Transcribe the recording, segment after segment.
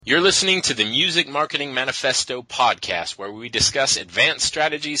You're listening to the Music Marketing Manifesto podcast, where we discuss advanced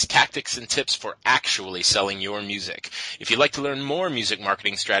strategies, tactics, and tips for actually selling your music. If you'd like to learn more music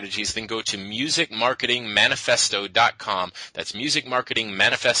marketing strategies, then go to musicmarketingmanifesto.com. That's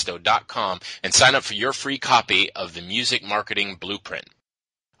musicmarketingmanifesto.com and sign up for your free copy of the Music Marketing Blueprint.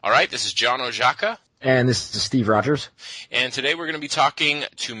 All right, this is John Ojaka. And this is Steve Rogers. And today we're going to be talking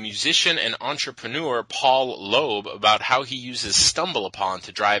to musician and entrepreneur Paul Loeb about how he uses StumbleUpon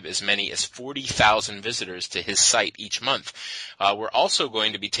to drive as many as 40,000 visitors to his site each month. We're also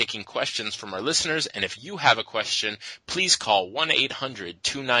going to be taking questions from our listeners, and if you have a question, please call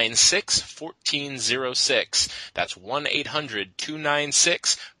 1-800-296-1406. That's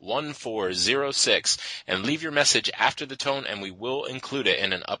 1-800-296-1406, and leave your message after the tone, and we will include it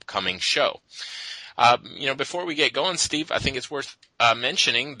in an upcoming show. Before we get going, Steve, I think it's worth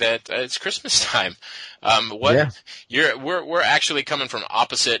mentioning that it's Christmas time. We're actually coming from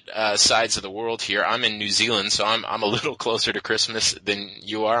opposite sides of the world here. I'm in New Zealand, so I'm a little closer to Christmas than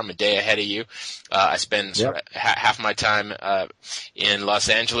you are. I'm a day ahead of you. I spend half my time in Los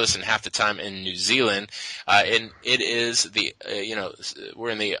Angeles and half the time in New Zealand. And it is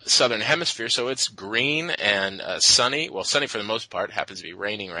we're in the southern hemisphere, so it's green and sunny. Well, sunny for the most part. It happens to be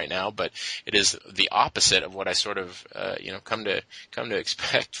raining right now, but it is the opposite of what I sort of come to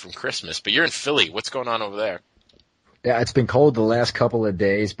expect from Christmas. But you're in Philly. What's going on over there? Yeah, it's been cold the last couple of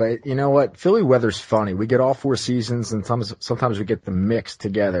days, but you know what? Philly weather's funny. We get all four seasons, and sometimes we get them mixed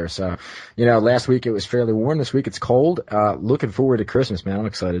together. So, last week it was fairly warm. This week it's cold. Looking forward to Christmas, man. I'm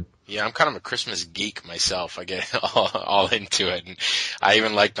excited. Yeah, I'm kind of a Christmas geek myself. I get all into it, and I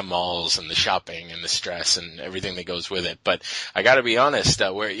even like the malls and the shopping and the stress and everything that goes with it. But I got to be honest,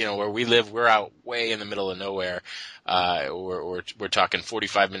 where we live, we're out way in the middle of nowhere. We're talking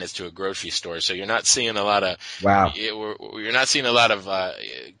 45 minutes to a grocery store, so you're not seeing a lot of You're not seeing a lot of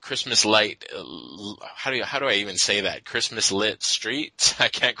Christmas light. How do I even say that? Christmas lit streets. I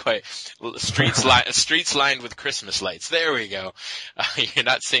can't quite. Streets lined with Christmas lights. There we go. You're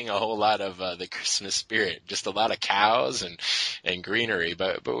not seeing a whole lot of the Christmas spirit. Just a lot of cows and greenery.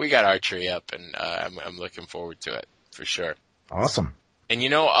 But we got our tree up, and I'm looking forward to it for sure. Awesome. And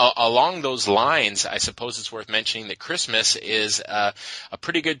along those lines, I suppose it's worth mentioning that Christmas is a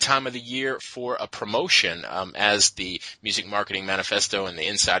pretty good time of the year for a promotion. As the Music Marketing Manifesto and the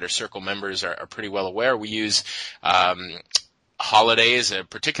Insider Circle members are pretty well aware, we use holidays,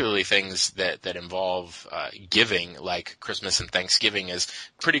 particularly things that involve giving, like Christmas and Thanksgiving, is a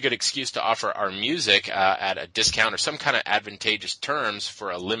pretty good excuse to offer our music at a discount or some kind of advantageous terms for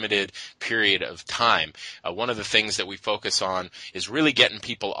a limited period of time. One of the things that we focus on is really getting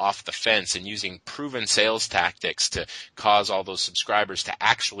people off the fence and using proven sales tactics to cause all those subscribers to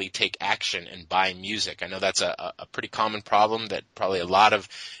actually take action and buy music. I know that's a pretty common problem that probably a lot of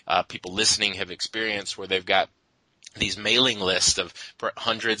people listening have experienced, where they've got these mailing lists of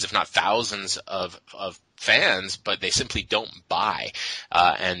hundreds, if not thousands of fans, but they simply don't buy.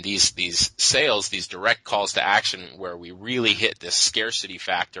 And these sales, these direct calls to action where we really hit this scarcity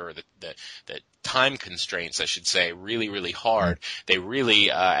factor, or the time constraints, I should say, really, really hard. They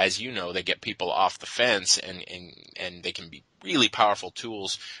really, as you know, they get people off the fence, and they can be really powerful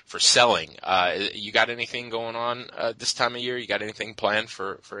tools for selling. You got anything going on this time of year? You got anything planned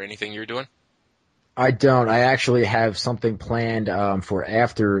for anything you're doing? I don't. I actually have something planned for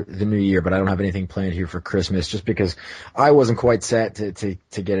after the new year, but I don't have anything planned here for Christmas, just because I wasn't quite set to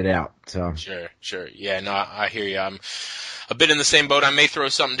get it out. So Sure. Yeah, no, I hear you. I'm a bit in the same boat. I may throw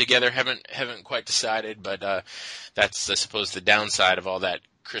something together. Haven't quite decided, but that's, I suppose, the downside of all that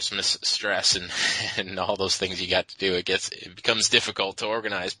Christmas stress and all those things you got to do. It becomes difficult to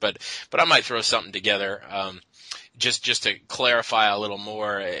organize, but I might throw something together. Just to clarify a little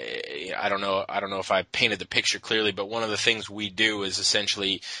more, I don't know if I painted the picture clearly, but one of the things we do is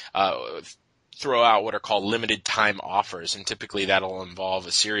essentially throw out what are called limited time offers, and typically that'll involve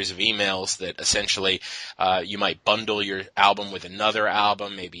a series of emails that essentially you might bundle your album with another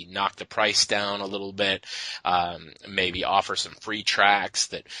album, maybe knock the price down a little bit, maybe offer some free tracks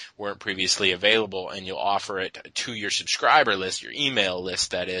that weren't previously available, and you'll offer it to your subscriber list, your email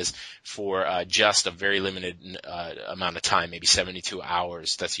list, that is, for just a very limited amount of time, maybe 72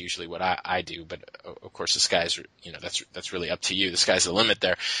 hours. That's usually what I do, but of course the sky's, that's really up to you. The sky's the limit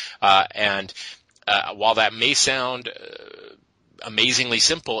there. And while that may sound amazingly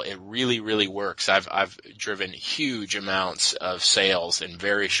simple, it really, really works. I've driven huge amounts of sales in a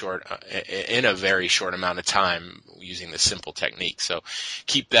very short amount of time using this simple technique. So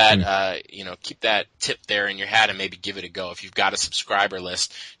keep that, keep that tip there in your hat and maybe give it a go. If you've got a subscriber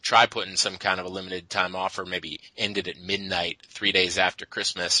list, try putting some kind of a limited time offer, maybe end it at midnight 3 days after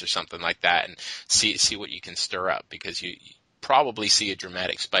Christmas or something like that, and see what you can stir up, because you probably see a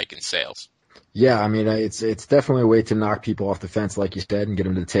dramatic spike in sales. Yeah, I mean, it's definitely a way to knock people off the fence, like you said, and get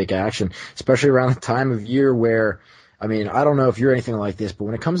them to take action, especially around the time of year where, I mean, I don't know if you're anything like this, but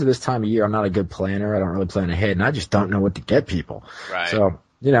when it comes to this time of year, I'm not a good planner. I don't really plan ahead, and I just don't know what to get people. Right. So,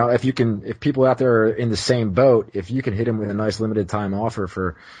 if people out there are in the same boat, if you can hit them with a nice limited time offer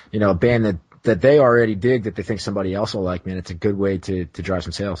for, a band that they already dig that they think somebody else will like, man, it's a good way to drive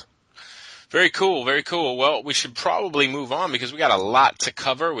some sales. Very cool, very cool. Well, we should probably move on because we got a lot to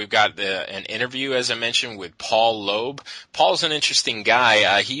cover. We've got an interview, as I mentioned, with Paul Loeb. Paul's an interesting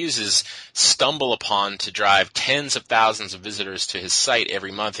guy. He uses StumbleUpon to drive tens of thousands of visitors to his site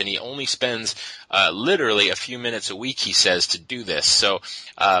every month, and he only spends literally a few minutes a week, he says, to do this. So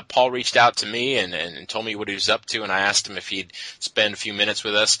Paul reached out to me and told me what he was up to, and I asked him if he'd spend a few minutes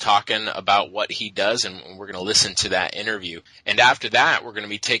with us talking about what he does, and we're going to listen to that interview. And after that, we're going to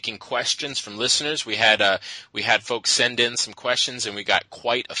be taking questions from listeners. We had folks send in some questions, and we got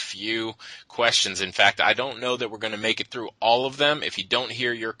quite a few questions. In fact, I don't know that we're going to make it through all of them. If you don't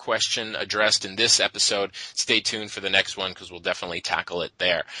hear your question addressed in this episode, stay tuned for the next one because we'll definitely tackle it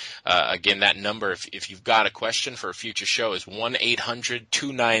there. Again, that number, if you've got a question for a future show, is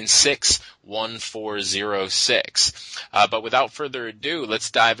 1-800-296-1406. But without further ado,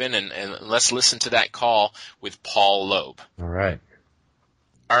 let's dive in and let's listen to that call with Paul Loeb. All right.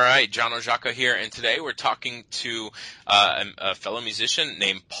 All right, John Oszajko here, and today we're talking to a fellow musician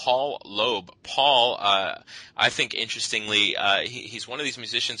named Paul Loeb. Paul, I think interestingly, he's one of these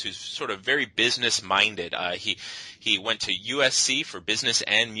musicians who's sort of very business-minded. He went to USC for business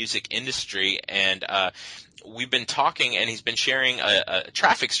and music industry, and we've been talking, and he's been sharing a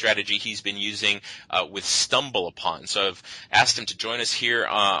traffic strategy he's been using with StumbleUpon. So I've asked him to join us here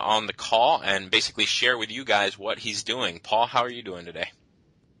on the call and basically share with you guys what he's doing. Paul, how are you doing today?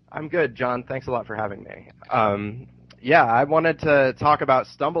 I'm good, John. Thanks a lot for having me. I wanted to talk about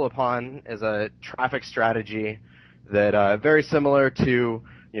StumbleUpon as a traffic strategy that very similar to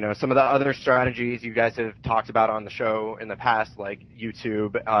some of the other strategies you guys have talked about on the show in the past, like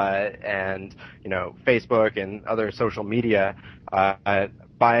YouTube and Facebook and other social media.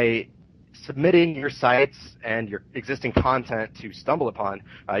 By submitting your sites and your existing content to StumbleUpon,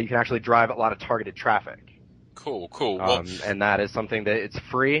 you can actually drive a lot of targeted traffic. Cool. Well, and that is something that it's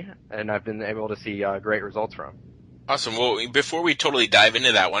free, and I've been able to see great results from. Awesome. Well, before we totally dive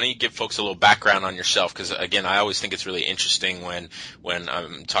into that, why don't you give folks a little background on yourself? Because again, I always think it's really interesting when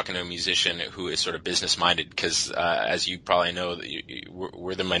I'm talking to a musician who is sort of business-minded. Because as you probably know,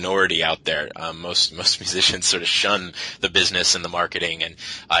 we're the minority out there. Most musicians sort of shun the business and the marketing. And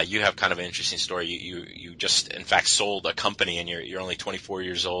you have kind of an interesting story. You just in fact sold a company, and you're only 24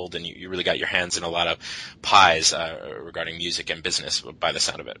 years old, and you really got your hands in a lot of pies regarding music and business, by the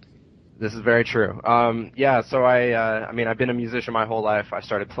sound of it. This is very true. So I've been a musician my whole life. I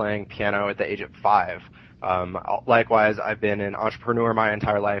started playing piano at the age of 5. Likewise, I've been an entrepreneur my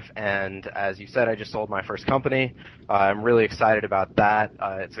entire life, and as you said, I just sold my first company. I'm really excited about that.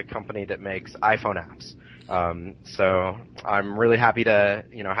 It's a company that makes iPhone apps. So I'm really happy to,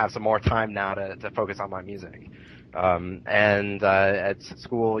 have some more time now to focus on my music. At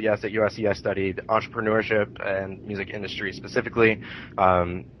school, yes, at USC, I studied entrepreneurship and music industry specifically.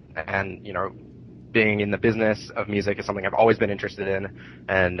 Being in the business of music is something I've always been interested in.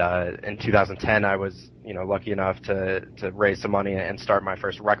 And in 2010, I was, lucky enough to raise some money and start my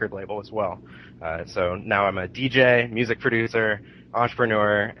first record label as well. So now I'm a DJ, music producer,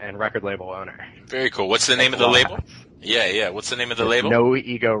 entrepreneur, and record label owner. Very cool. What's the name of the label? Yeah. What's the name of the label? No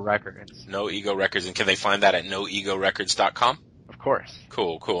Ego Records. No Ego Records. And can they find that at noegorecords.com? Of course.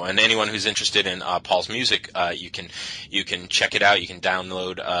 Cool. And anyone who's interested in Paul's music, you can check it out. You can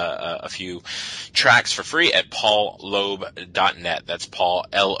download a few tracks for free at paulloeb.net. That's Paul,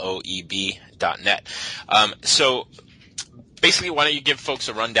 Loeb.net. So basically, why don't you give folks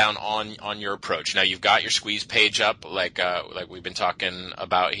a rundown on your approach? Now, you've got your Squeeze page up, like we've been talking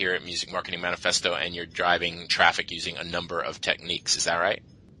about here at Music Marketing Manifesto, and you're driving traffic using a number of techniques. Is that right?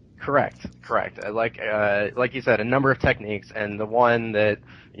 Correct. Like you said, a number of techniques, and the one that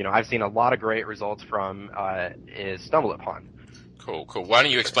I've seen a lot of great results from is StumbleUpon. Cool. Why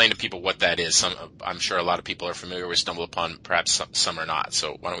don't you explain to people what that is? I'm sure a lot of people are familiar with StumbleUpon, perhaps some are not.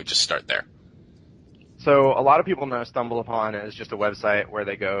 So why don't we just start there? So a lot of people know StumbleUpon as just a website where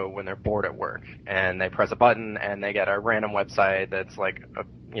they go when they're bored at work, and they press a button and they get a random website that's like a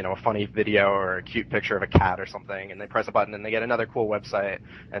funny video or a cute picture of a cat or something, and they press a button and they get another cool website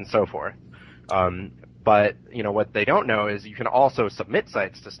and so forth. But what they don't know is you can also submit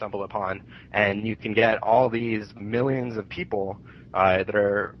sites to StumbleUpon, and you can get all these millions of people that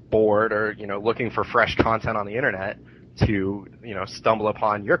are bored or looking for fresh content on the internet to stumble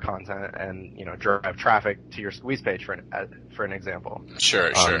upon your content and drive traffic to your squeeze page for an example.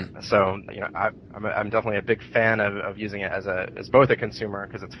 Sure. So I'm definitely a big fan of using it as both a consumer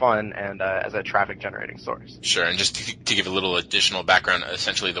because it's fun and as a traffic generating source. Sure, and just to give a little additional background,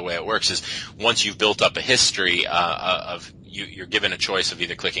 essentially the way it works is once you've built up a history of you're given a choice of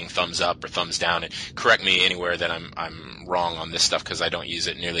either clicking thumbs up or thumbs down. And correct me anywhere that I'm wrong on this stuff because I don't use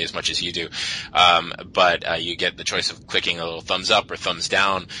it nearly as much as you do. But you get the choice of clicking a little thumbs up or thumbs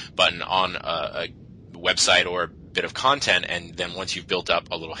down button on a website or a bit of content, and then once you've built up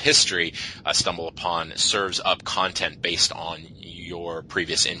a little history, StumbleUpon serves up content based on your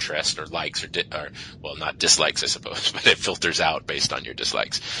previous interest or likes or well, not dislikes, I suppose, but it filters out based on your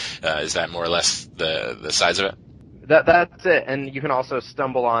dislikes. Is that more or less the size of it? That's it, and you can also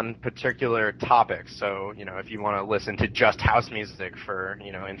stumble on particular topics. So, if you want to listen to just house music for,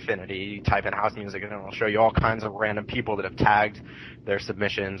 infinity, you type in house music and it'll show you all kinds of random people that have tagged their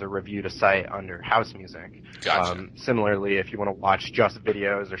submissions or reviewed a site under house music. Gotcha. Similarly, if you want to watch just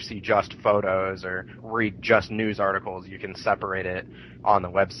videos or see just photos or read just news articles, you can separate it on the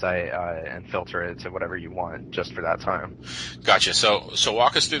website and filter it to whatever you want just for that time. Gotcha. So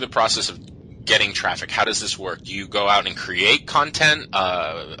walk us through the process of getting traffic. How does this work? Do you go out and create content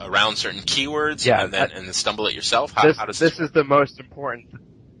around certain keywords and then stumble it yourself? How does this is the most important.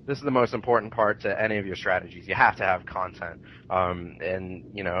 This is the most important part to any of your strategies. You have to have content,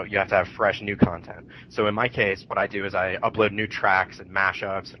 and you have to have fresh new content. So in my case, what I do is I upload new tracks and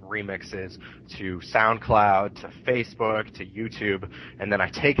mashups and remixes to SoundCloud, to Facebook, to YouTube, and then I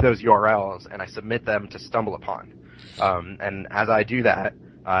take those URLs and I submit them to StumbleUpon. And as I do that,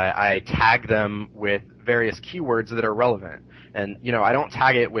 I tag them with various keywords that are relevant. And, I don't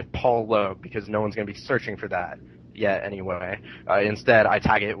tag it with Paul Loeb because no one's going to be searching for that yet anyway. Instead, I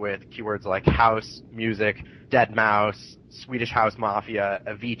tag it with keywords like house, music, deadmau5, Swedish House Mafia,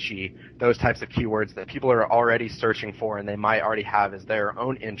 Avicii, those types of keywords that people are already searching for and they might already have as their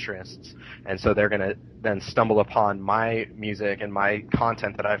own interests. And so they're going to then stumble upon my music and my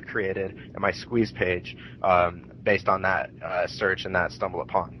content that I've created and my squeeze page based on that search and that stumble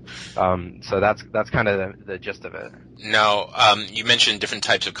upon. So that's kind of the gist of it. Now, you mentioned different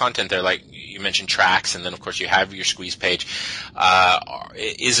types of content there, like you mentioned tracks, and then of course you have your squeeze page.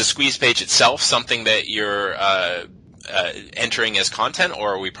 Is a squeeze page itself something that you're entering as content,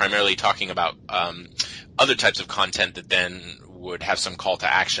 or are we primarily talking about other types of content that then would have some call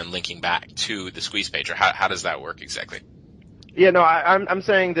to action linking back to the squeeze page, or how does that work exactly? Yeah, no, I'm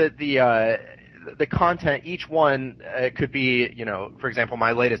saying that the content, each one could be, for example,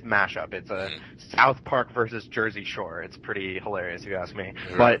 my latest mashup. It's a South Park versus Jersey Shore. It's pretty hilarious if you ask me.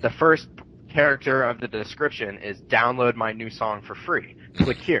 Right. But the first character of the description is download my new song for free.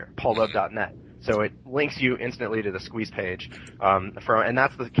 Click here, paulloeb.net. So it links you instantly to the squeeze page. And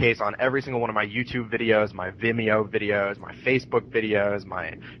that's the case on every single one of my YouTube videos, my Vimeo videos, my Facebook videos,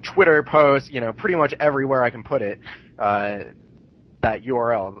 my Twitter posts, pretty much everywhere I can put it. That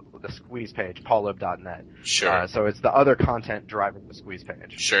URL, the squeeze page, paulloeb.net. Sure. So it's the other content driving the squeeze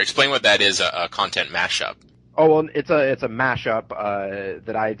page. Sure. Explain what that is, a content mashup. Oh, well, it's a mashup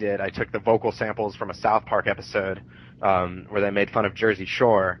that I did. I took the vocal samples from a South Park episode where they made fun of Jersey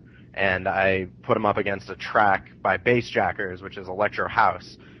Shore, and I put them up against a track by Bassjackers, which is electro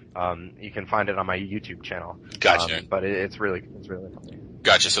house. You can find it on my YouTube channel. Gotcha. But it's really funny.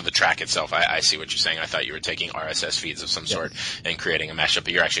 Gotcha. So the track itself, I see what you're saying. I thought you were taking RSS feeds of some sort and creating a mashup,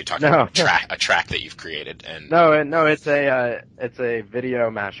 but you're actually talking about a track that you've created. And no, it's a video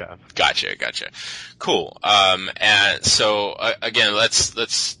mashup. Gotcha. Cool. And so again,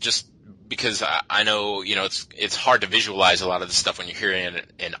 let's just, because I know, it's hard to visualize a lot of the stuff when you're hearing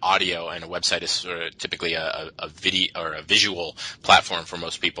it in audio, and a website is sort of typically a video or a visual platform for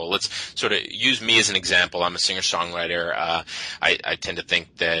most people. Let's sort of use me as an example. I'm a singer-songwriter. I tend to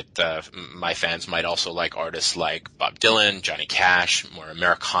think that my fans might also like artists like Bob Dylan, Johnny Cash, more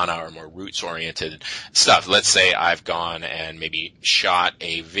Americana or more roots-oriented stuff. Let's say I've gone and maybe shot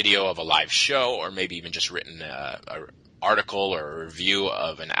a video of a live show, or maybe even just written a article or a review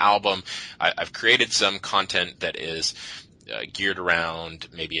of an album. I've created some content that is geared around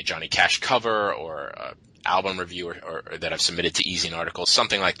maybe a Johnny Cash cover or album review or that I've submitted to Easy articles,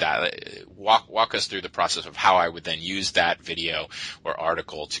 something like that. Walk us through the process of how I would then use that video or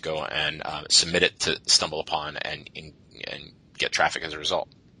article to go and submit it to StumbleUpon and get traffic as a result.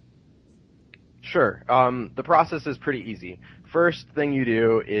 Sure. The process is pretty easy. First thing you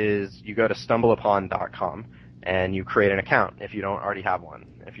do is you go to stumbleupon.com and you create an account if you don't already have one.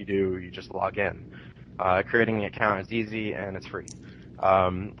 If you do, you just log in. Creating an account is easy and it's free.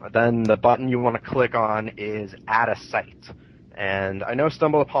 Then the button you want to click on is Add a Site. And I know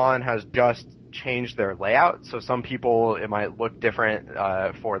StumbleUpon has just changed their layout, so some people it might look different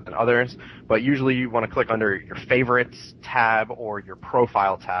than others, but usually you want to click under your Favorites tab or your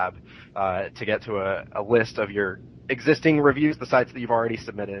Profile tab to get to a list of your existing reviews, the sites that you've already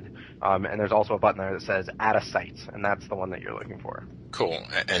submitted, and there's also a button there that says Add a Site, and that's the one that you're looking for. Cool,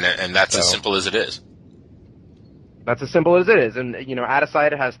 and that's as simple as it is. That's as simple as it is. And, Add a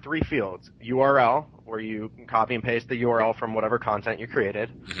Site, it has 3 fields. URL, where you can copy and paste the URL from whatever content you created,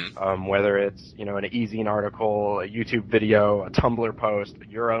 whether it's, an e-zine article, a YouTube video, a Tumblr post,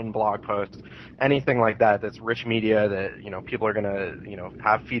 your own blog post, anything like that that's rich media that, people are going to,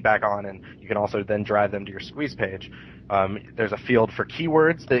 have feedback on, and you can also then drive them to your squeeze page. There's a field for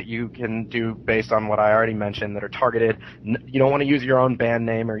keywords that you can do based on what I already mentioned that are targeted. You don't want to use your own band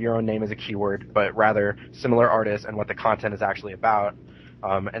name or your own name as a keyword, but rather similar artists and what the content is actually about.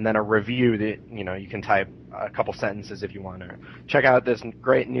 And then a review that, you can type a couple sentences if you want to. Check out this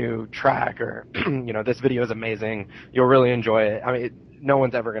great new track, or, this video is amazing. You'll really enjoy it. I mean, no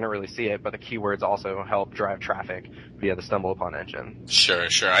one's ever going to really see it, but the keywords also help drive traffic via the StumbleUpon engine. Sure.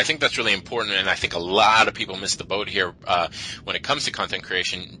 I think that's really important, and I think a lot of people miss the boat here when it comes to content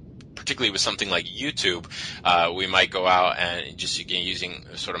creation. Particularly with something like YouTube, we might go out and just, again, using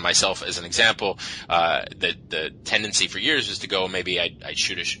sort of myself as an example, the tendency for years was to go, maybe I'd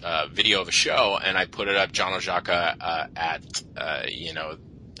shoot a video of a show and I put it up, John Orzaka at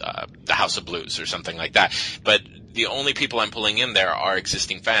the House of Blues or something like that. But the only people I'm pulling in there are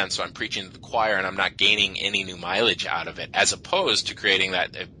existing fans, so I'm preaching to the choir and I'm not gaining any new mileage out of it, as opposed to creating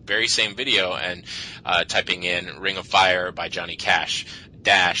that very same video and typing in Ring of Fire by Johnny Cash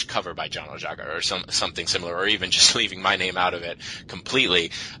dash cover by John Orzaka or something similar, or even just leaving my name out of it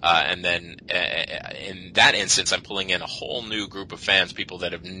completely. And then in that instance, I'm pulling in a whole new group of fans, people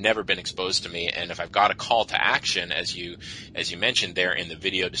that have never been exposed to me. And if I've got a call to action, as you mentioned there in the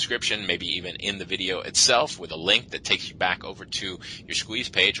video description, maybe even in the video itself with a link that takes you back over to your squeeze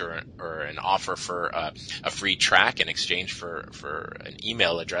page, or an offer for a free track in exchange for an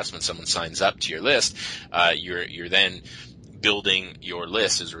email address when someone signs up to your list, you're then building your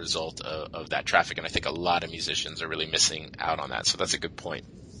list as a result of that traffic. And I think a lot of musicians are really missing out on that. So that's a good point.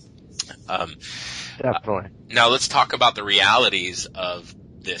 Definitely. Now let's talk about the realities of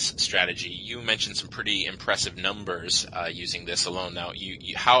this strategy. You mentioned some pretty impressive numbers using this alone. Now,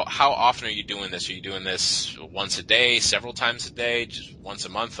 how often are you doing this? Are you doing this once a day, several times a day, just once a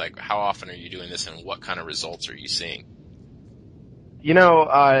month? Like, how often are you doing this, and what kind of results are you seeing?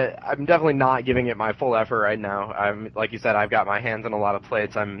 I'm definitely not giving it my full effort right now. Like you said, I've got my hands on a lot of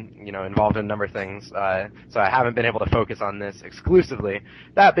plates. I'm, involved in a number of things. So I haven't been able to focus on this exclusively.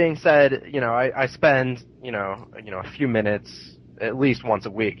 That being said, I spend, a few minutes at least once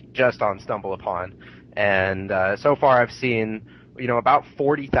a week just on StumbleUpon. And, so far I've seen, about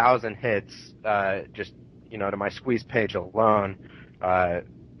 40,000 hits, just, to my squeeze page alone,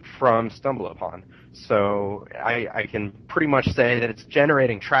 from StumbleUpon. So I can pretty much say that it's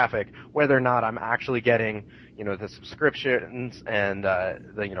generating traffic. Whether or not I'm actually getting, the subscriptions and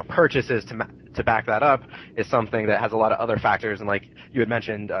the purchases to back that up is something that has a lot of other factors. And like you had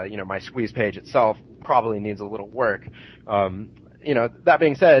mentioned, my squeeze page itself probably needs a little work. That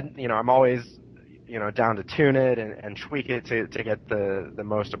being said, I'm always down to tune it and tweak it to get the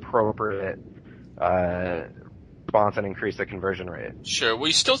most appropriate response and increase the conversion rate. Sure. Well,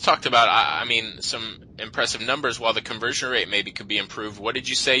 you still talked about, some impressive numbers. While the conversion rate maybe could be improved, what did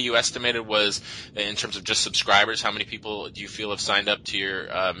you say you estimated was, in terms of just subscribers, how many people do you feel have signed up to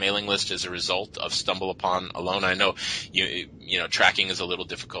your mailing list as a result of StumbleUpon alone? I know tracking is a little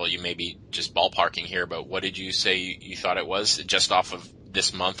difficult. You may be just ballparking here, but what did you say you thought it was just off of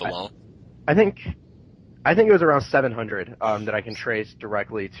this month alone? I think it was around 700 that I can trace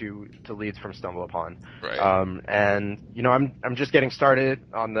directly to leads from StumbleUpon. Right. And I'm just getting started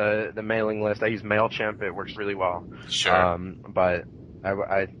on the mailing list. I use MailChimp. It works really well. Sure. But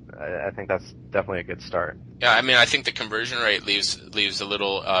I think that's definitely a good start. Yeah, I mean, I think the conversion rate leaves a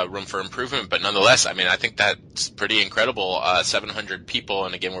little room for improvement, but nonetheless, I mean, I think that's pretty incredible. 700 people,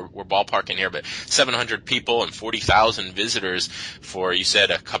 and again, we're ballparking here, but 700 people and 40,000 visitors for, you said,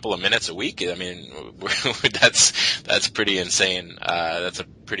 a couple of minutes a week. I mean, that's pretty insane. That's a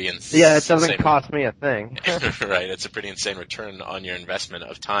pretty insane. Yeah, it doesn't cost me a thing. Right, it's a pretty insane return on your investment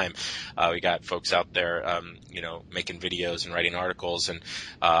of time. We got folks out there, making videos and writing articles, and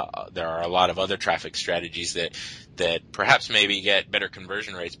there are a lot of other traffic strategies that perhaps maybe get better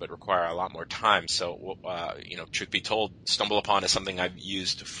conversion rates but require a lot more time. So, truth be told, StumbleUpon is something I've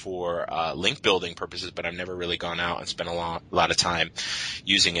used for link building purposes, but I've never really gone out and spent a lot of time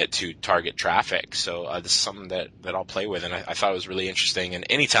using it to target traffic. So this is something that I'll play with, and I thought it was really interesting. And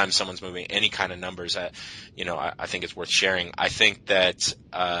anytime someone's moving any kind of numbers, I think it's worth sharing. I think that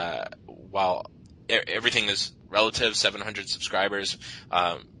while everything is relative, 700 subscribers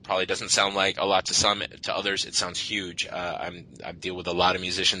probably doesn't sound like a lot to some. To others, it sounds huge. I deal with a lot of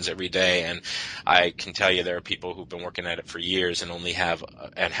musicians every day, and I can tell you there are people who've been working at it for years and only have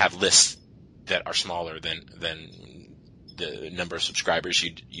lists that are smaller than the number of subscribers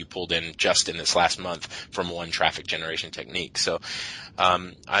you pulled in just in this last month from one traffic generation technique. So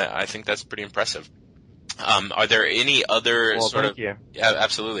I think that's pretty impressive. Are there any other thank you. Yeah,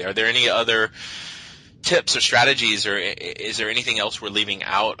 absolutely. Are there any other tips or strategies, or is there anything else we're leaving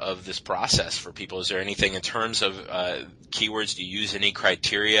out of this process for people? Is there anything in terms of keywords? Do you use any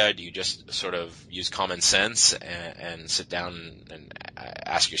criteria? Do you just sort of use common sense and sit down and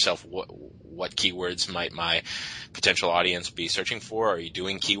ask yourself what keywords might my potential audience be searching for? Are you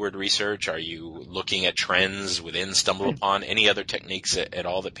doing keyword research? Are you looking at trends within StumbleUpon? Any other techniques at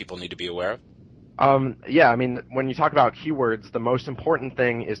all that people need to be aware of? Yeah, I mean, when you talk about keywords, the most important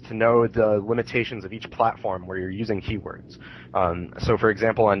thing is to know the limitations of each platform where you're using keywords. So, for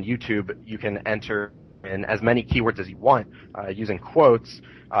example, on YouTube, you can enter in as many keywords as you want using quotes,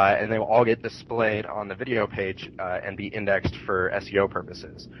 and they will all get displayed on the video page and be indexed for SEO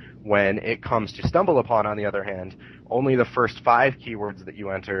purposes. When it comes to StumbleUpon, on the other hand, only the first 5 keywords that you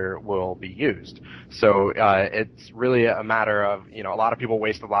enter will be used. So it's really a matter of, a lot of people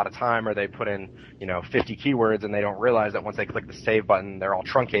waste a lot of time, or they put in, 50 keywords, and they don't realize that once they click the save button, they're all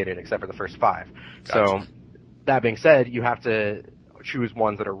truncated except for the first 5. Gotcha. So that being said, you have to choose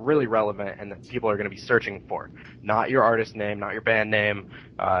ones that are really relevant and that people are going to be searching for. Not your artist name, not your band name,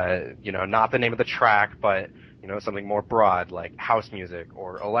 not the name of the track, but something more broad like house music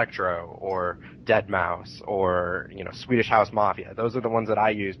or electro or Deadmau5 or Swedish House Mafia. Those are the ones that I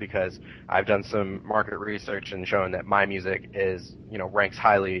use because I've done some market research and shown that my music is ranks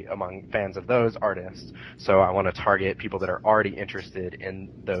highly among fans of those artists. So I want to target people that are already interested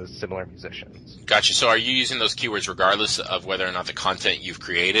in those similar musicians. Gotcha. So are you using those keywords regardless of whether or not the content you've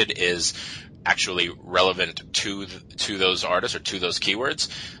created is actually relevant to those artists or to those keywords,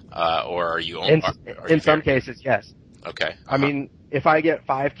 or are you? In some cases, yes. Okay. I mean, if I get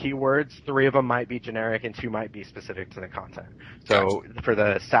 5 keywords, 3 of them might be generic and 2 might be specific to the content. So Gotcha. For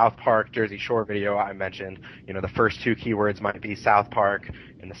the South Park Jersey Shore video I mentioned, the first 2 keywords might be South Park,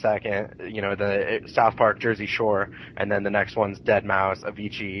 and the second, the South Park Jersey Shore, and then the next one's Deadmau5,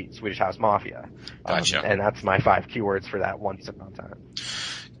 Avicii, Swedish House Mafia. Gotcha. And that's my 5 keywords for that one piece of content.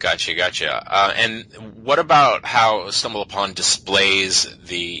 Gotcha. And what about how StumbleUpon displays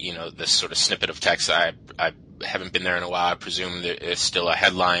the sort of snippet of text? I haven't been there in a while. I presume there is still a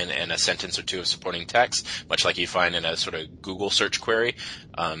headline and a sentence or 2 of supporting text, much like you find in a sort of Google search query.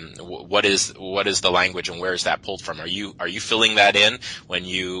 What is the language, and where is that pulled from? Are you filling that in when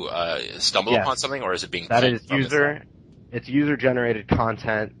you stumble upon something, or is it being that pulled is from It's user generated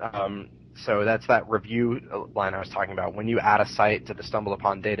content. So that's that review line I was talking about. When you add a site to the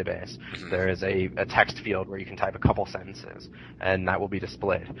StumbleUpon database, there is a text field where you can type a couple sentences, and that will be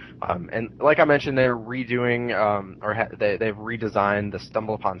displayed. And like I mentioned, they're redoing they've redesigned the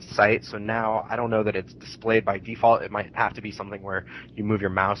StumbleUpon site. So now I don't know that it's displayed by default. It might have to be something where you move your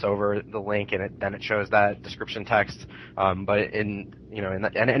mouse over the link and then it shows that description text. But in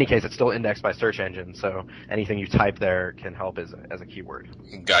any case, it's still indexed by search engine. So anything you type there can help as a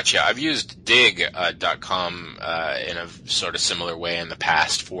keyword. Gotcha. I've used dig.com in a sort of similar way in the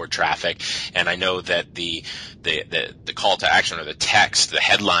past for traffic, and I know that the call to action or the text, the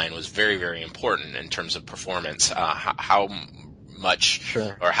headline, was very, very important in terms of performance. How much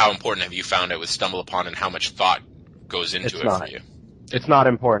or how important have you found it with StumbleUpon, and how much thought goes into it for you? It's not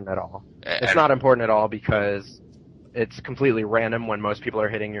important at all. It's not important at all because it's completely random when most people are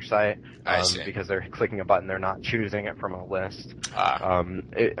hitting your site, I see. because they're clicking a button, they're not choosing it from a list. Ah.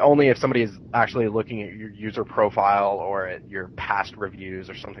 Only if somebody is actually looking at your user profile or at your past reviews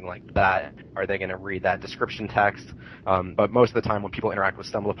or something like that are they going to read that description text. But most of the time when people interact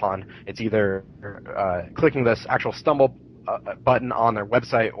with StumbleUpon, it's either clicking this actual Stumble button on their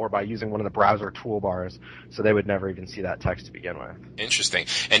website or by using one of the browser toolbars, so they would never even see that text to begin with. Interesting.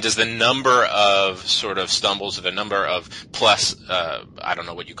 And does the number of sort of stumbles or the number of plus, I don't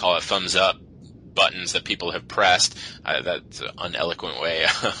know what you call it, thumbs up buttons that people have pressed, that's an uneloquent way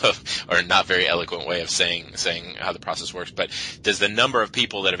of, or not very eloquent way of saying how the process works, but does the number of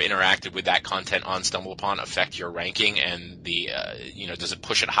people that have interacted with that content on StumbleUpon affect your ranking, and the, does it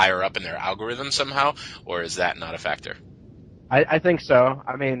push it higher up in their algorithm somehow, or is that not a factor? I think so.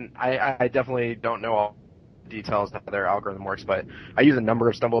 I mean, I definitely don't know all the details of how their algorithm works, but I use a number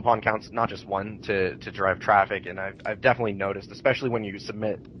of StumbleUpon accounts, not just one, to drive traffic, and I've definitely noticed, especially when you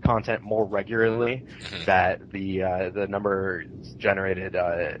submit content more regularly, that the number generated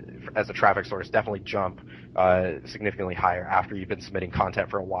as a traffic source definitely jump significantly higher after you've been submitting content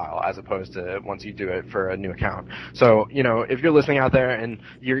for a while, as opposed to once you do it for a new account. So, if you're listening out there and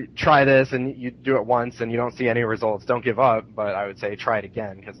you try this and you do it once and you don't see any results, don't give up, but I would say try it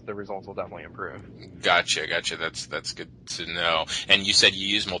again, because the results will definitely improve. Gotcha. That's good to know. And you said you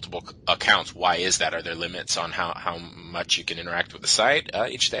use multiple accounts. Why is that? Are there limits on how much you can interact with the site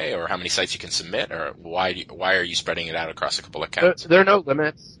each day, or how many sites you can submit, or why are you spreading it out across a couple of accounts? There are no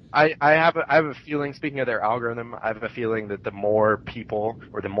limits. I have a feeling, speaking of their algorithm, I have a feeling that the more people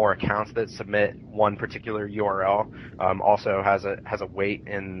or the more accounts that submit one particular URL also has a weight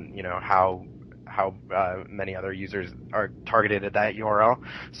in how many other users are targeted at that URL.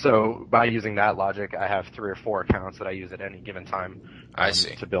 So by using that logic, I have 3 or 4 accounts that I use at any given time I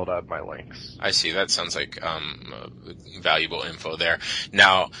see. to build up my links. I see. That sounds like valuable info there.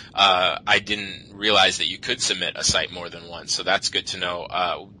 Now, I didn't realize that you could submit a site more than once, so that's good to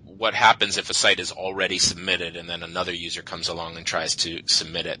know. What happens if a site is already submitted and then another user comes along and tries to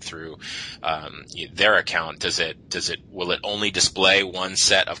submit it through their account? Will it only display one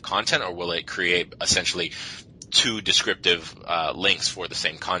set of content, or will it create essentially 2 descriptive links for the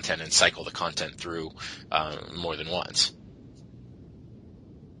same content and cycle the content through more than once?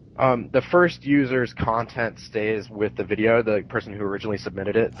 The first user's content stays with the video, the person who originally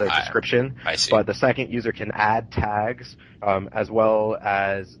submitted it, the description. I see. But the second user can add tags, as well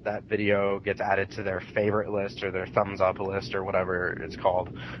as that video gets added to their favorite list or their thumbs up list or whatever it's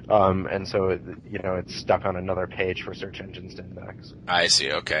called. And so, it's stuck on another page for search engines to index. I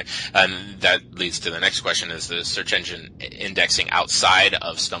see. Okay. And that leads to the next question: is the search engine indexing outside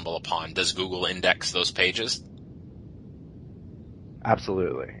of StumbleUpon? Does Google index those pages?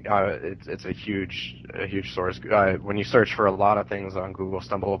 Absolutely. It's a huge source. When you search for a lot of things on Google,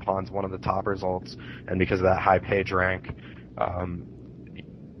 StumbleUpon's one of the top results, and because of that high page rank,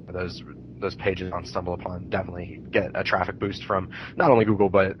 those pages on StumbleUpon definitely get a traffic boost from not only Google,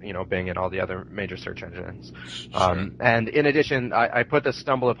 but Bing and all the other major search engines. Sure. And in addition, I put the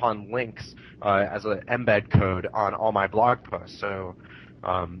StumbleUpon links as an embed code on all my blog posts. So,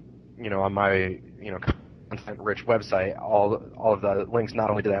 on my content-rich website, all of the links, not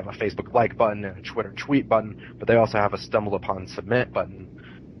only do they have a Facebook like button and a Twitter tweet button, but they also have a StumbleUpon submit button,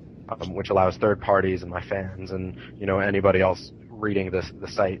 which allows third parties and my fans and anybody else reading the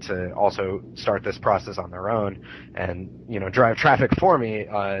site to also start this process on their own and drive traffic for me.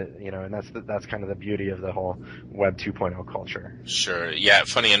 And that's kind of the beauty of the whole Web 2.0 culture. Sure. Yeah.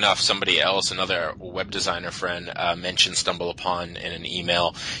 Funny enough, somebody else, another web designer friend, mentioned StumbleUpon in an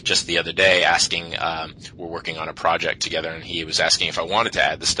email just the other day, asking. We're working on a project together, and he was asking if I wanted to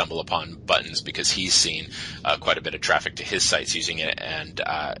add the StumbleUpon buttons because he's seen quite a bit of traffic to his sites using it, and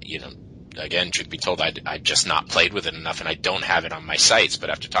again, truth be told, I just not played with it enough, and I don't have it on my sites. But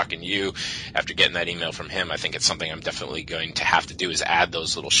after talking to you, after getting that email from him, I think it's something I'm definitely going to have to do, is add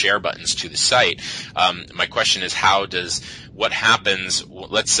those little share buttons to the site. My question is, what happens,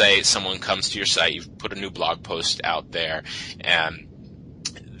 let's say someone comes to your site, you've put a new blog post out there, and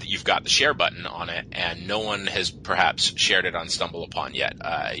you've got the share button on it, and no one has perhaps shared it on StumbleUpon yet.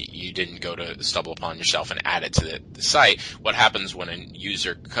 You didn't go to StumbleUpon yourself and add it to the site. What happens when a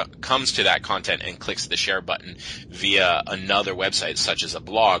user comes to that content and clicks the share button via another website, such as a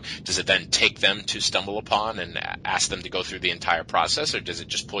blog? Does it then take them to StumbleUpon and ask them to go through the entire process, or does it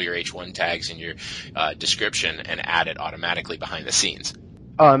just pull your H1 tags in your description and add it automatically behind the scenes?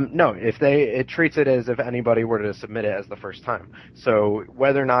 No, it treats it as if anybody were to submit it as the first time. So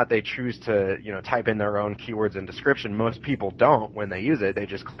whether or not they choose to, type in their own keywords and description, most people don't when they use it. They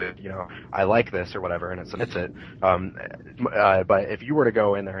just click, I like this or whatever, and it submits it. But if you were to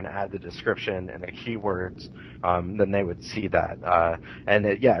go in there and add the description and the keywords, then they would see that.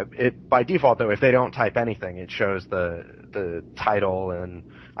 And by default though, if they don't type anything, it shows the title,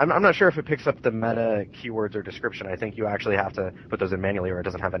 and I'm not sure if it picks up the meta keywords or description. I think you actually have to put those in manually, or it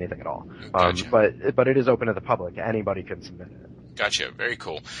doesn't have anything at all. Gotcha. But it is open to the public. Anybody can submit it. Gotcha. Very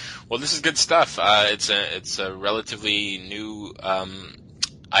cool. Well, this is good stuff. It's a relatively new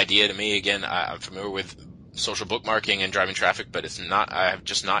idea to me. Again, I'm familiar with social bookmarking and driving traffic, but I have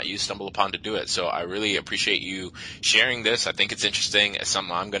just not used StumbleUpon to do it. So I really appreciate you sharing this. I think it's interesting. It's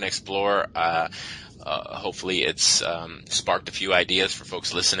something I'm going to explore. Hopefully it's sparked a few ideas for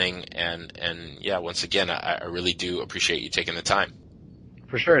folks listening, and yeah, once again, I really do appreciate you taking the time.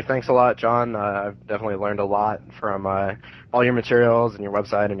 For sure. Thanks a lot, John. I've definitely learned a lot from all your materials and your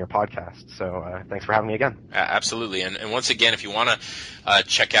website and your podcast. So thanks for having me again. Absolutely. And once again, if you want to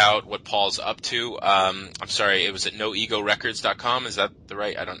check out what Paul's up to, I'm sorry, it was at noegorecords.com. Is that the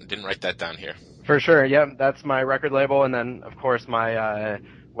right? Didn't write that down here. For sure. Yeah, that's my record label, and then of course my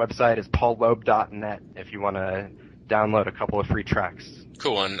website is paulloeb.net if you want to download a couple of free tracks.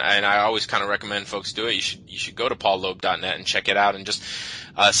 Cool, and I always kind of recommend folks do it. You should go to paulloeb.net and check it out, and just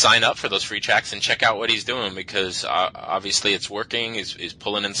sign up for those free tracks and check out what he's doing, because obviously it's working. He's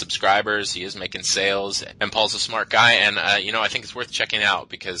pulling in subscribers. He is making sales, and Paul's a smart guy, and I think it's worth checking out,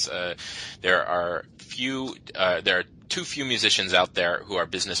 because there are too few musicians out there who are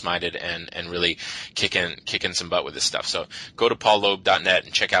business minded and really kicking some butt with this stuff. So go to paulloeb.net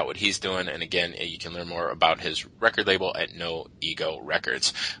and check out what he's doing. And again, you can learn more about his record label at No Ego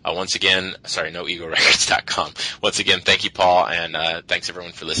Records. Once again, noegorecords.com. Once again, thank you, Paul, and thanks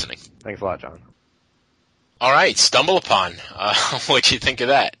everyone for listening. Thanks a lot, John. All right, StumbleUpon. What'd you think of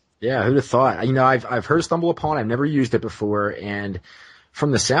that? Yeah, who'd have thought? I've heard of StumbleUpon. I've never used it before, and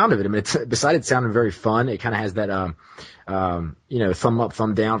from the sound of it, I mean, besides it sounding very fun, it kind of has that, thumb up,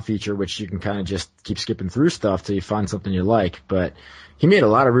 thumb down feature, which you can kind of just keep skipping through stuff till you find something you like. But he made a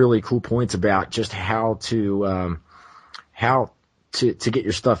lot of really cool points about just how to get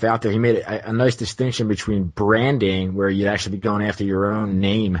your stuff out there. He made a nice distinction between branding, where you'd actually be going after your own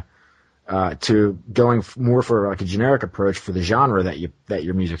name, to going more for like a generic approach for the genre that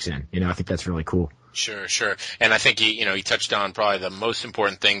your music's in. I think that's really cool. Sure. And I think he touched on probably the most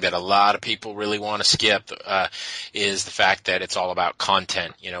important thing that a lot of people really want to skip, is the fact that it's all about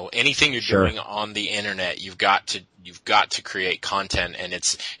content. Anything you're doing on the internet, you've got to create content, and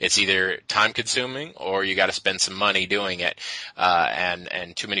it's either time consuming or you got to spend some money doing it.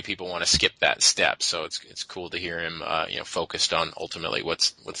 And too many people want to skip that step. So it's cool to hear him, focused on ultimately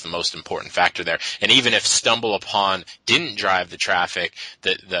what's the most important factor there. And even if StumbleUpon didn't drive the traffic,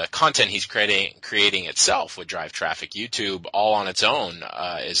 the content he's creating itself would drive traffic. YouTube all on its own,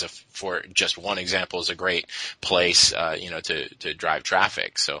 for just one example, is a great place, to drive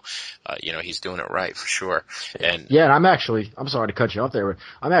traffic. So, he's doing it right for sure. And yeah, and I'm sorry to cut you off there, but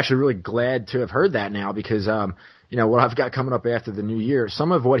I'm actually really glad to have heard that now, because, what I've got coming up after the new year,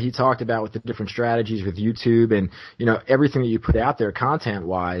 some of what he talked about with the different strategies with YouTube and, everything that you put out there content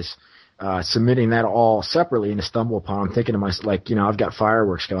wise, submitting that all separately into StumbleUpon, I'm thinking to myself, I've got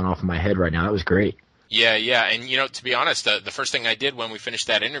fireworks going off in my head right now. That was great. Yeah. And, to be honest, the first thing I did when we finished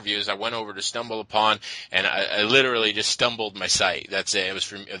that interview is I went over to StumbleUpon, and I literally just stumbled my site. That's it. It was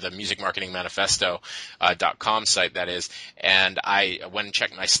from the musicmarketingmanifesto.com site, that is. And I went and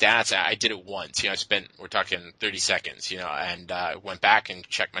checked my stats. I did it once. we're talking 30 seconds, and went back and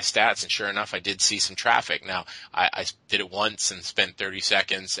checked my stats, and sure enough, I did see some traffic. Now, I did it once and spent 30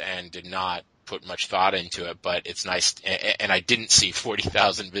 seconds and did not put much thought into it, but it's nice. And I didn't see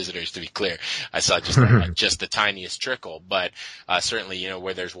 40,000 visitors, to be clear. I saw just the tiniest trickle, but certainly,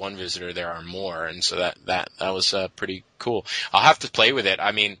 where there's one visitor, there are more. And so that was pretty cool. I'll have to play with it.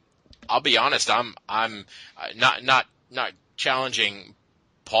 I mean, I'll be honest, I'm not challenging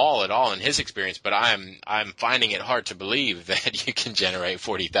Paul at all in his experience, but I'm finding it hard to believe that you can generate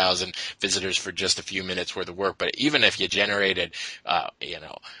 40,000 visitors for just a few minutes worth of work. But even if you generated,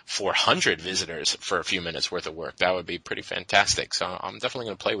 400 visitors for a few minutes worth of work, that would be pretty fantastic. So I'm definitely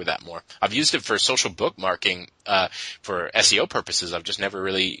going to play with that more. I've used it for social bookmarking, for SEO purposes. I've just never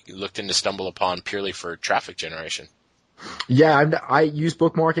really looked into StumbleUpon purely for traffic generation. Yeah, I use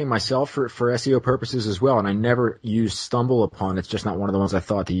bookmarking myself for SEO purposes as well, and I never used StumbleUpon. It's just not one of the ones I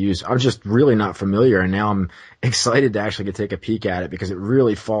thought to use. I was just really not familiar, and now I'm excited to actually take a peek at it, because it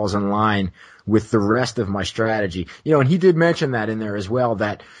really falls in line with the rest of my strategy. And he did mention that in there as well,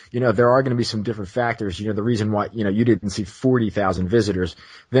 that, there are going to be some different factors. The reason why, you didn't see 40,000 visitors.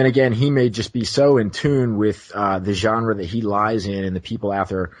 Then again, he may just be so in tune with, the genre that he lies in and the people out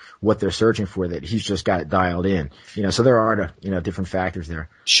there, what they're searching for, that he's just got it dialed in. So there are, different factors there.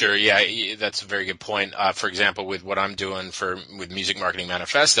 Sure. Yeah. That's a very good point. For example, with what I'm doing with Music Marketing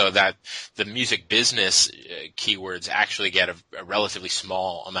Manifesto, that the music business keywords actually get a relatively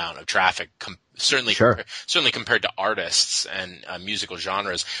small amount of traffic, certainly compared to artists and musical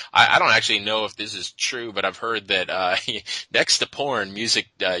genres. I don't actually know if this is true, but I've heard that next to porn, music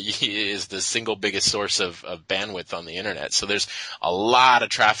is the single biggest source of bandwidth on the internet. So there's a lot of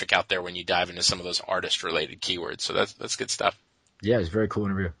traffic out there when you dive into some of those artist-related keywords. So that's good stuff. Yeah, it's a very cool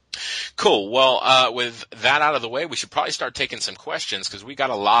interview. Cool. Well, with that out of the way, we should probably start taking some questions because we got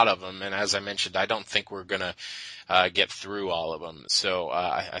a lot of them. And as I mentioned, I don't think we're going to get through all of them. So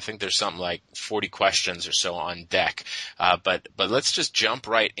I think there's something like 40 questions or so on deck. But let's just jump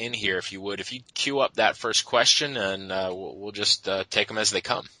right in here, if you would. If you queue up that first question, and we'll just take them as they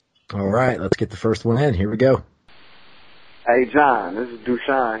come. All right. Let's get the first one in. Here we go. Hey, John. This is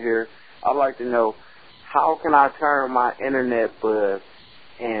Dushan here. I'd like to know, how can I turn my internet buzz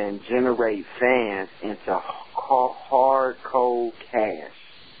and generate fans into hard cold cash?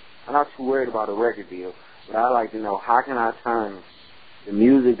 I'm not too worried about a record deal, but I'd like to know, how can I turn the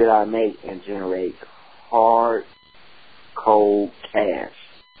music that I make and generate hard cold cash?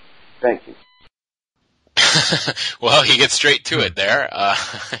 Thank you. Well, you get straight to it there.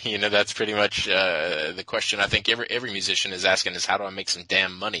 That's pretty much the question I think every musician is asking is, how do I make some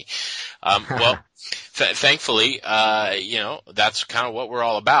damn money? Thankfully, that's kind of what we're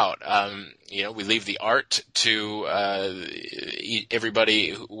all about. We leave the art to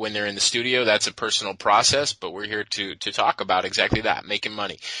everybody when they're in the studio. That's a personal process, but we're here to talk about exactly that, making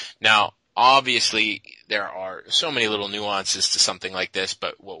money. Now, obviously, there are so many little nuances to something like this,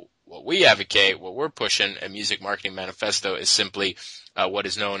 but what we advocate, what we're pushing at Music Marketing Manifesto is simply what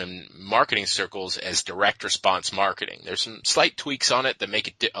is known in marketing circles as direct response marketing. There's some slight tweaks on it that make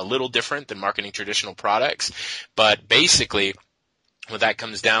it a little different than marketing traditional products, but basically what that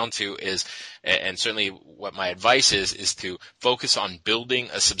comes down to is, and certainly what my advice is to focus on building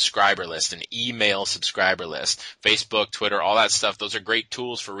a subscriber list, an email subscriber list. Facebook, Twitter, all that stuff, those are great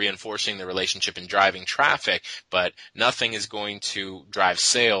tools for reinforcing the relationship and driving traffic, but nothing is going to drive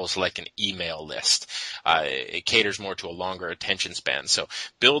sales like an email list. It caters more to a longer attention span. So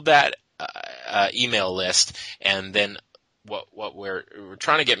build that email list, and then what we're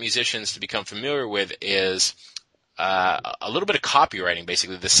trying to get musicians to become familiar with is a little bit of copywriting,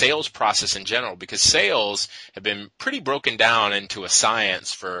 basically the sales process in general, because sales have been pretty broken down into a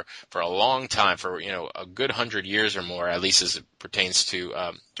science for a long time, for a good 100 years or more, at least as it pertains to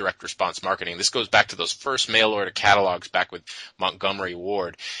direct response marketing. This goes back to those first mail order catalogs back with Montgomery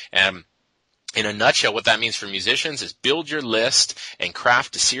Ward. And in a nutshell, what that means for musicians is build your list and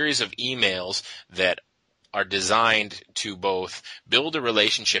craft a series of emails that are designed to both build a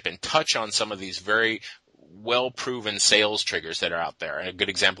relationship and touch on some of these very well-proven sales triggers that are out there. And a good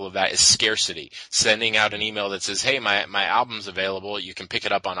example of that is scarcity. Sending out an email that says, hey, my album's available, you can pick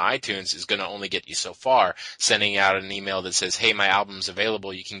it up on iTunes, is going to only get you so far. Sending out an email that says, hey, my album's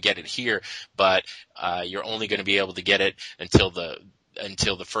available, you can get it here, but you're only going to be able to get it until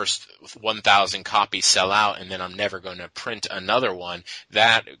the first 1,000 copies sell out, and then I'm never going to print another one.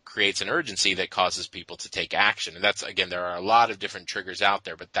 That creates an urgency that causes people to take action. And that's, again, there are a lot of different triggers out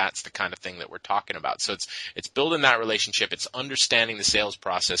there, but that's the kind of thing that we're talking about. So it's building that relationship, it's understanding the sales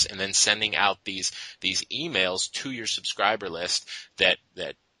process, and then sending out these emails to your subscriber list that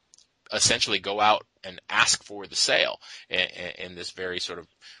essentially go out and ask for the sale in this very sort of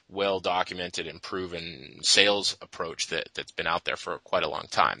well-documented and proven sales approach that's been out there for quite a long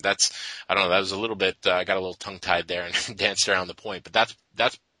time. I don't know, that was a little bit, I got a little tongue-tied there and danced around the point, but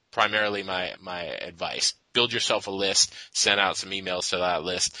that's primarily my advice. Build yourself a list, send out some emails to that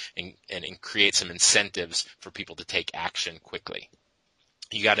list, and create some incentives for people to take action quickly.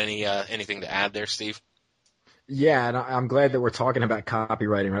 You got anything to add there, Steve? Yeah, and I'm glad that we're talking about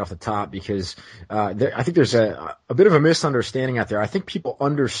copywriting right off the top, because I think there's a bit of a misunderstanding out there. I think people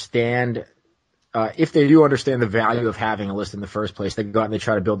understand, if they do understand the value of having a list in the first place, they go out and they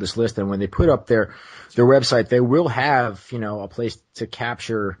try to build this list, and when they put up their website, they will have, a place to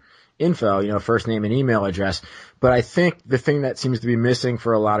capture info, first name and email address. But I think the thing that seems to be missing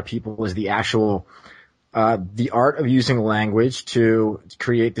for a lot of people is the actual the art of using language to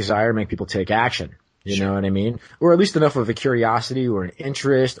create desire, make people take action. You Sure. know what I mean? Or at least enough of a curiosity or an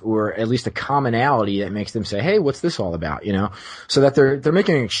interest or at least a commonality that makes them say, "Hey, what's this all about?" You know, so that they're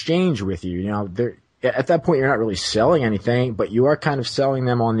making an exchange with you. You know, they're at that point you're not really selling anything, but you are kind of selling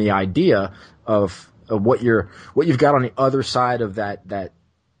them on the idea of what you've got on the other side of that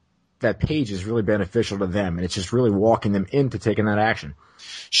page is really beneficial to them, and it's just really walking them into taking that action.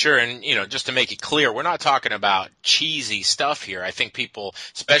 Sure, and just to make it clear, we're not talking about cheesy stuff here. I think people,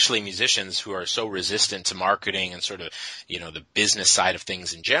 especially musicians who are so resistant to marketing and sort of, the business side of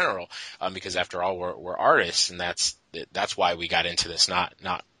things in general, because after all, we're artists, and that's why we got into this, not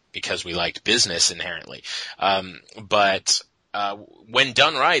because we liked business inherently. But when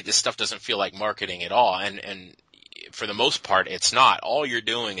done right, this stuff doesn't feel like marketing at all, and for the most part, it's not. All you're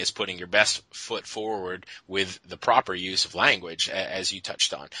doing is putting your best foot forward with the proper use of language, as you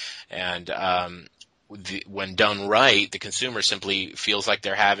touched on. And when done right, the consumer simply feels like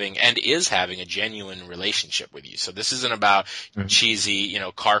they're having and is having a genuine relationship with you. So this isn't about cheesy,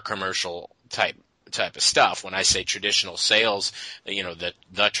 car commercial type of stuff. When I say traditional sales, the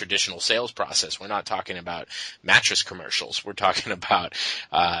traditional sales process, we're not talking about mattress commercials. We're talking about,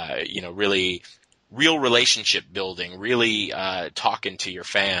 really real relationship building, really talking to your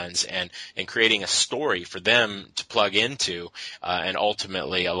fans and creating a story for them to plug into, and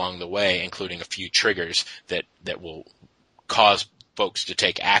ultimately along the way, including a few triggers that will cause folks to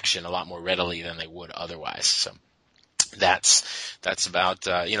take action a lot more readily than they would otherwise. So that's about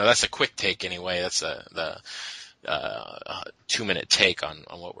that's a quick take anyway. That's the 2-minute take on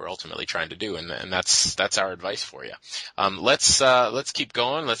what we're ultimately trying to do, and that's our advice for you. Let's keep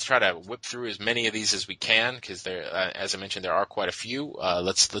going. Let's try to whip through as many of these as we can, because there, as I mentioned, there are quite a few.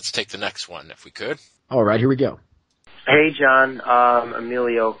 Let's take the next one if we could. All right, here we go. Hey, John.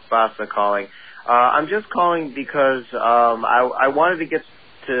 Emilio Bassa calling. I'm just calling because I wanted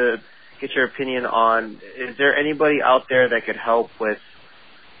to get your opinion on, is there anybody out there that could help with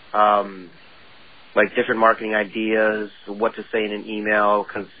like different marketing ideas, what to say in an email?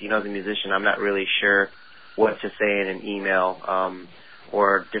 Because, as a musician, I'm not really sure what to say in an email,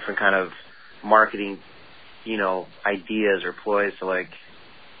 or different kind of marketing, ideas or ploys to like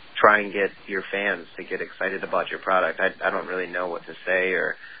try and get your fans to get excited about your product. I don't really know what to say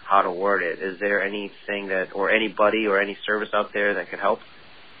or how to word it. Is there anything or anybody or any service out there that could help?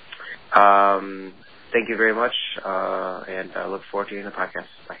 Thank you very much, and I look forward to hearing the podcast.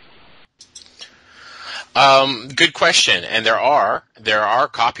 Bye. Good question. And there are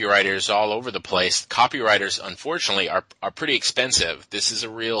copywriters all over the place. Copywriters, unfortunately, are pretty expensive. This is a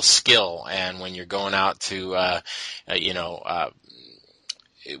real skill. And when you're going out to,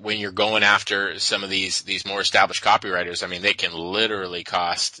 when you're going after some of these more established copywriters, I mean, they can literally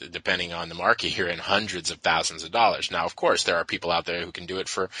cost, depending on the market here, in hundreds of thousands of dollars. Now, of course, there are people out there who can do it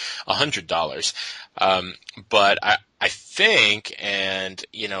for $100. But I think, and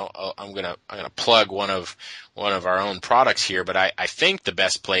I'm gonna plug one of our own products here, but I think the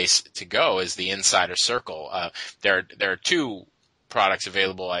best place to go is the Insider Circle. There are two products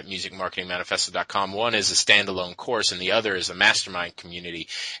available at musicmarketingmanifesto.com. One is a standalone course, and the other is a mastermind community.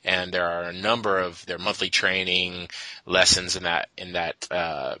 And there are a number of their monthly training lessons in that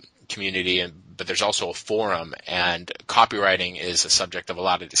community, but there's also a forum, and copywriting is a subject of a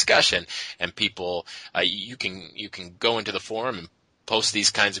lot of discussion, and people, you can go into the forum and post these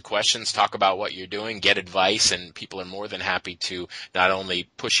kinds of questions, talk about what you're doing, get advice, and people are more than happy to not only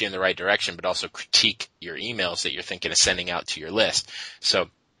push you in the right direction, but also critique your emails that you're thinking of sending out to your list. So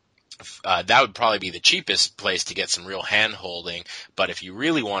that would probably be the cheapest place to get some real hand-holding. But if you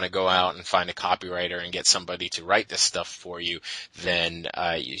really want to go out and find a copywriter and get somebody to write this stuff for you, then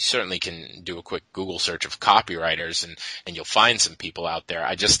you certainly can do a quick Google search of copywriters, and you'll find some people out there.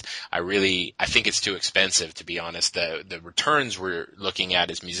 I think it's too expensive, to be honest. The returns we're looking at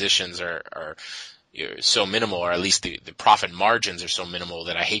as musicians are so minimal, or at least the profit margins are so minimal,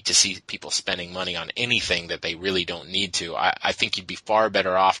 that I hate to see people spending money on anything that they really don't need to. I think you'd be far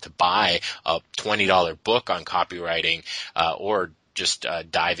better off to buy a $20 book on copywriting, or just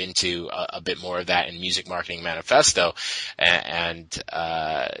dive into a bit more of that in Music Marketing Manifesto, and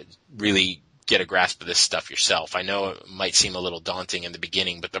really get a grasp of this stuff yourself. I know it might seem a little daunting in the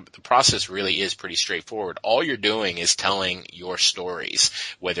beginning, but the process really is pretty straightforward. All you're doing is telling your stories,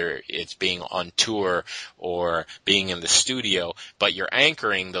 whether it's being on tour or being in the studio, but you're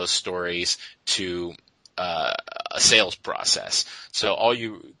anchoring those stories to a sales process. So all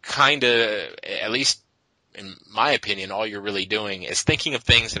you kind of, at least in my opinion, all you're really doing is thinking of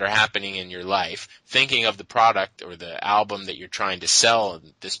things that are happening in your life, thinking of the product or the album that you're trying to sell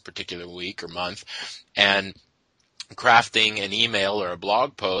this particular week or month, and crafting an email or a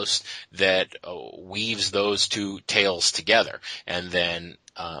blog post that weaves those two tales together, and then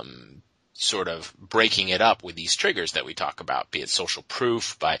sort of breaking it up with these triggers that we talk about, be it social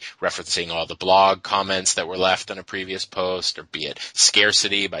proof by referencing all the blog comments that were left on a previous post, or be it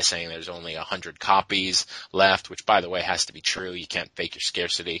scarcity by saying there's only 100 copies left, which, by the way, has to be true. You can't fake your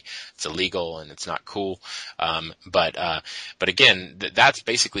scarcity. It's illegal and it's not cool. But again, that's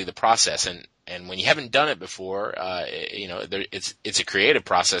basically the process. And when you haven't done it before, it's a creative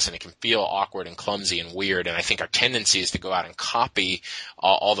process, and it can feel awkward and clumsy and weird. And I think our tendency is to go out and copy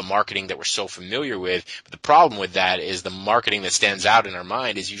all the marketing that we're so familiar with. But the problem with that is the marketing that stands out in our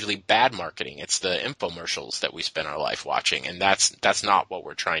mind is usually bad marketing. It's the infomercials that we spend our life watching, and that's not what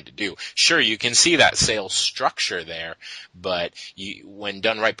we're trying to do. Sure, you can see that sales structure there, but when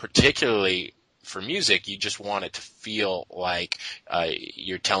done right, particularly for music, you just want it to feel like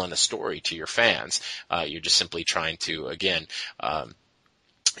you're telling a story to your fans. You're just simply trying to, again,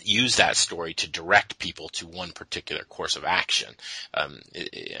 use that story to direct people to one particular course of action.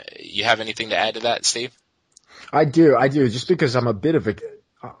 You have anything to add to that, Steve? I do. Just because I'm a bit of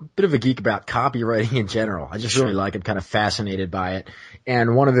a geek about copywriting in general. I just really like it, kind of fascinated by it.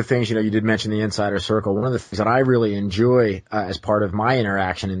 And one of the things, you did mention the Insider Circle. One of the things that I really enjoy as part of my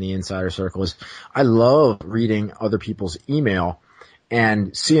interaction in the Insider Circle is I love reading other people's email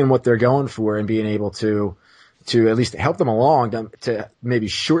and seeing what they're going for and being able to at least help them along, to maybe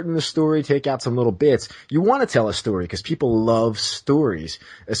shorten the story, take out some little bits. You want to tell a story because people love stories,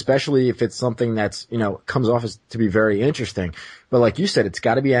 especially if it's something that's, comes off as to be very interesting. But like you said, it's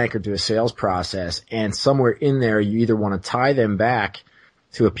got to be anchored to a sales process, and somewhere in there you either want to tie them back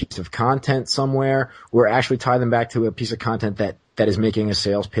to a piece of content somewhere, or actually tie them back to a piece of content that is making a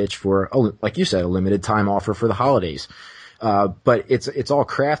sales pitch for, like you said, a limited time offer for the holidays. But it's all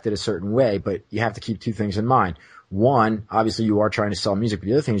crafted a certain way, but you have to keep two things in mind. One, obviously you are trying to sell music, but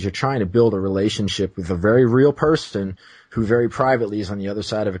the other thing is you're trying to build a relationship with a very real person who very privately is on the other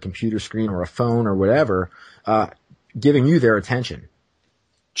side of a computer screen or a phone or whatever, giving you their attention.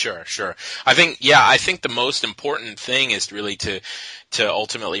 Sure. I think the most important thing is really to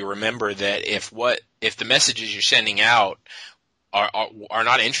ultimately remember that if the messages you're sending out are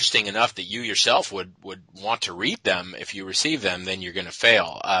not interesting enough that you yourself would want to read them if you receive them, then you're going to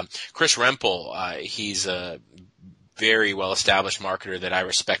fail. Chris Rempel, he's a very well-established marketer that I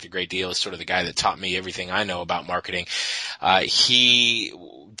respect a great deal. Is sort of the guy that taught me everything I know about marketing. He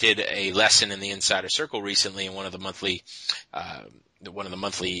did a lesson in the Insider Circle recently in one of the monthly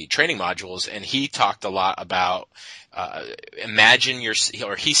training modules, and he talked a lot about imagine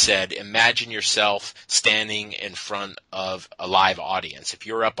yourself standing in front of a live audience. If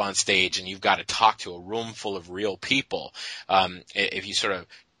you're up on stage and you've got to talk to a room full of real people, if you sort of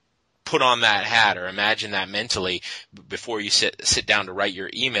put on that hat or imagine that mentally before you sit down to write your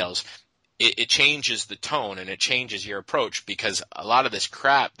emails, it changes the tone and it changes your approach, because a lot of this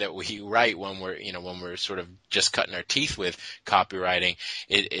crap that we write when we're sort of just cutting our teeth with copywriting,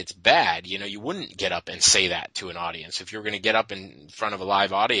 it's bad. You wouldn't get up and say that to an audience. If you're going to get up in front of a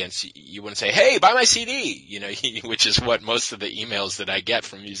live audience, you wouldn't say, "Hey, buy my CD," which is what most of the emails that I get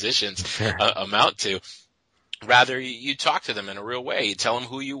from musicians amount to. Rather, you talk to them in a real way. You tell them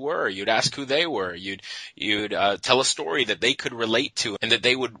who you were. You'd ask who they were. You'd tell a story that they could relate to and that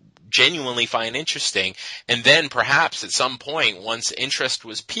they would genuinely find interesting. And then perhaps at some point, once interest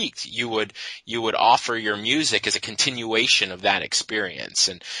was piqued, you would offer your music as a continuation of that experience.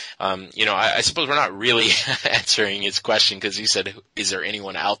 And I suppose we're not really answering his question, because he said, is there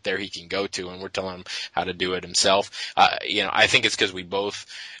anyone out there he can go to? And we're telling him how to do it himself. I think it's because we both,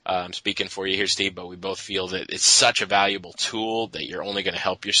 I'm speaking for you here, Steve, but we both feel that it's such a valuable tool that you're only going to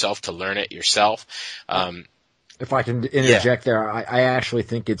help yourself to learn it yourself. If I can interject there, I actually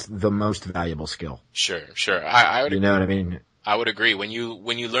think it's the most valuable skill. Sure. I would. You know what I mean? I would agree. When you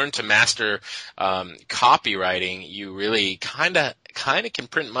learn to master copywriting, you really kind of can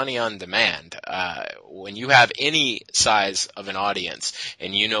print money on demand. When you have any size of an audience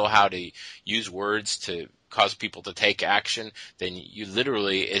and you know how to use words to cause people to take action, then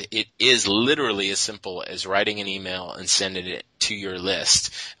it is literally as simple as writing an email and sending it to your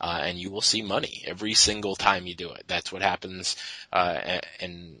list, and you will see money every single time you do it. That's what happens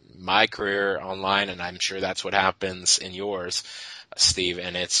in my career online, and I'm sure that's what happens in yours, Steve.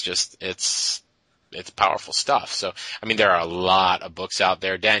 And it's powerful stuff. So, there are a lot of books out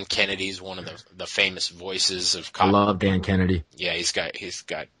there. Dan Kennedy's one of the famous voices of copy. I love Dan Kennedy. Yeah, he's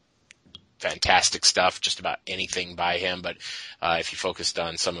got fantastic stuff, just about anything by him. But if you focused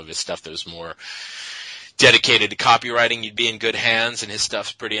on some of his stuff that was more dedicated to copywriting, you'd be in good hands, and his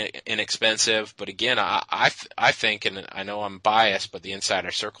stuff's pretty inexpensive. But again, I think, and I know I'm biased, but the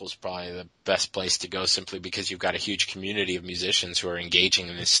Insider Circle is probably the best place to go, simply because you've got a huge community of musicians who are engaging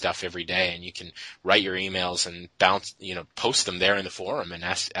in this stuff every day, and you can write your emails and post them there in the forum and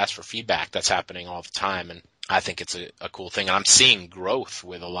ask for feedback. That's happening all the time, and I think it's a cool thing, and I'm seeing growth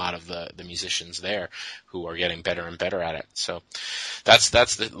with a lot of the musicians there who are getting better and better at it. So that's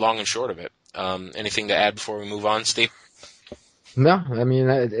the long and short of it. Anything to add before we move on, Steve? No, I mean,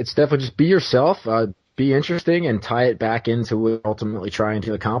 it's definitely just be yourself, be interesting, and tie it back into what you're ultimately trying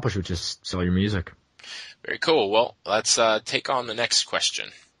to accomplish, which is sell your music. Very cool. Well, let's take on the next question.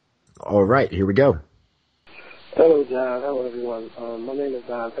 All right, here we go. Hello, John. Hello, everyone. My name is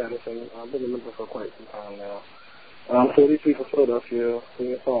Don Patterson. I've been a member for quite some time now. I'm 43 from Philadelphia,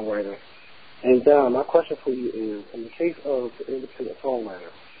 singer-songwriter. And, Don, my question for you is, in the case of the independent songwriter,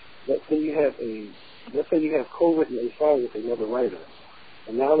 let's say you have co-written a song with another writer,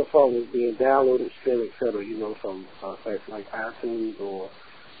 and now the song is being downloaded, streamed, et cetera, from sites like iTunes or,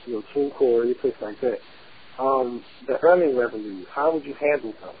 TuneCore or any place like that. The earning revenue, how would you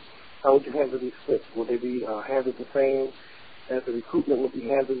handle them? How would you handle these splits? Would they be handled the same as the recoupment would be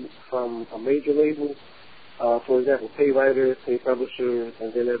handled from a major label? For example, pay writers, pay publishers,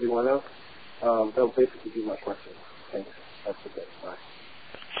 and then everyone else? That would basically be my question. Thanks. That's okay.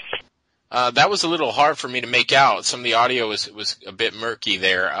 Bye. That was a little hard for me to make out. Some of the audio was a bit murky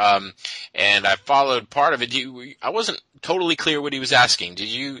there, and I followed part of it. I wasn't totally clear what he was asking. Did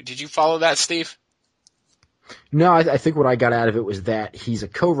you follow that, Steve? No, I think what I got out of it was that he's a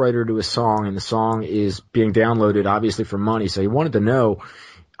co-writer to a song, and the song is being downloaded, obviously, for money. So he wanted to know,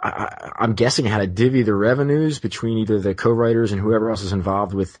 I'm guessing, how to divvy the revenues between either the co-writers and whoever else is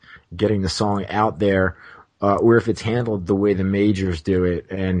involved with getting the song out there, or if it's handled the way the majors do it.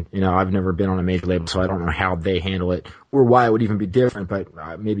 And, I've never been on a major label, so I don't know how they handle it or why it would even be different,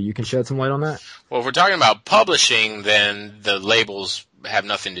 but maybe you can shed some light on that. Well, if we're talking about publishing, then the labels have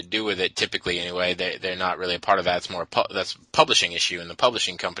nothing to do with it, typically anyway. They're not really a part of that. It's more that's a publishing issue, and the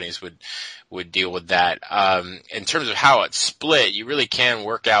publishing companies would deal with that. In terms of how it's split, you really can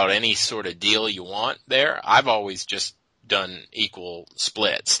work out any sort of deal you want there. I've always just done equal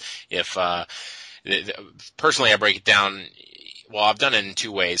splits. If personally, I break it down. Well, I've done it in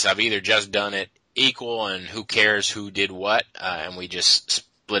two ways. I've either just done it equal and who cares who did what, and we just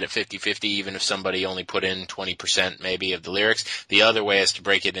split it 50-50, even if somebody only put in 20% maybe of the lyrics. The other way is to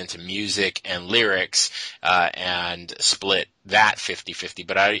break it into music and lyrics, and split that 50-50.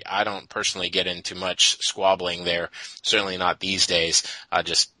 But I don't personally get into much squabbling there. Certainly not these days.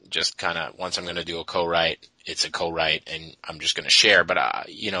 Just kind of, once I'm going to do a co-write, it's a co-write, and I'm just going to share. But, I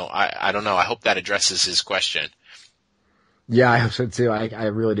don't know. I hope that addresses his question. Yeah, I hope so too. I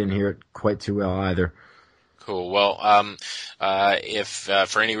really didn't hear it quite too well either. Cool. Well, if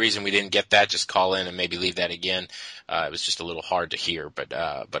for any reason we didn't get that, just call in and maybe leave that again. It was just a little hard to hear,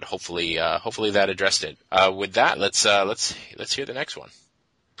 but hopefully that addressed it. With that, let's hear the next one.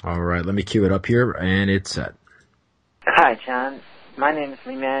 All right, let me cue it up here, and it's set. Hi, John. My name is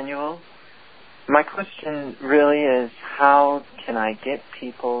Emmanuel. My question really is, how can I get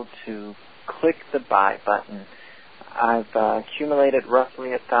people to click the buy button? I've accumulated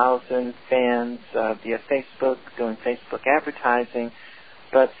roughly 1,000 fans via Facebook, doing Facebook advertising,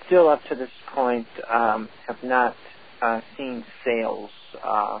 but still up to this point have not seen sales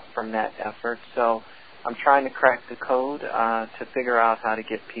from that effort. So I'm trying to crack the code to figure out how to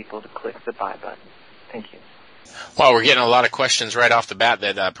get people to click the buy button. Thank you. Well, we're getting a lot of questions right off the bat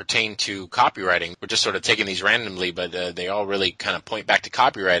that pertain to copywriting. We're just sort of taking these randomly, but they all really kind of point back to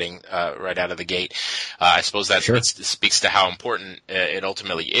copywriting right out of the gate. I suppose that speaks to how important it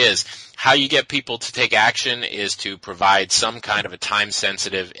ultimately is. How you get people to take action is to provide some kind of a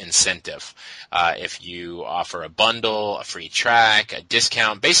time-sensitive incentive. If you offer a bundle, a free track, a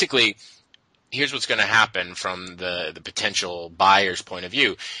discount, basically, here's what's going to happen from the potential buyer's point of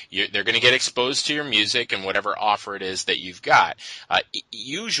view. They're going to get exposed to your music and whatever offer it is that you've got.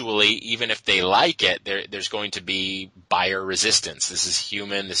 Usually, even if they like it, there's going to be buyer resistance. This is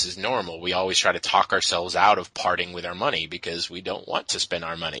human. This is normal. We always try to talk ourselves out of parting with our money because we don't want to spend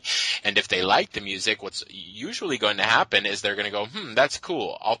our money. And if they like the music, what's usually going to happen is they're going to go, that's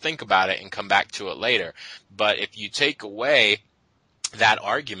cool. I'll think about it and come back to it later. But if you take away that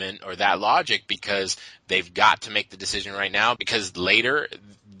argument or that logic because they've got to make the decision right now, because later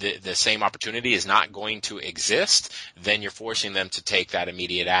the same opportunity is not going to exist, then you're forcing them to take that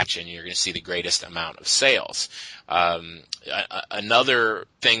immediate action. You're going to see the greatest amount of sales. Another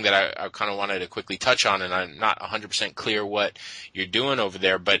thing that I kind of wanted to quickly touch on, and I'm not 100% clear what you're doing over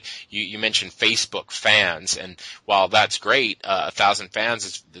there, but you mentioned Facebook fans, and while that's great, 1,000 fans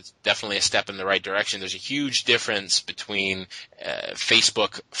is definitely a step in the right direction. There's a huge difference between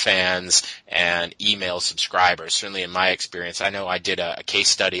Facebook fans and email subscribers. Certainly in my experience, I know I did a case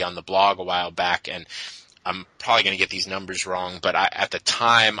study on the blog a while back, and I'm probably going to get these numbers wrong, but at the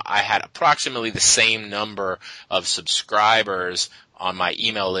time I had approximately the same number of subscribers on my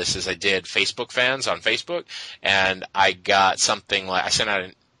email list as I did Facebook fans on Facebook, and I got something like, I sent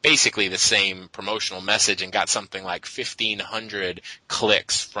out basically the same promotional message and got something like 1,500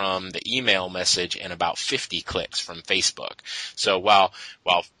 clicks from the email message and about 50 clicks from Facebook. So while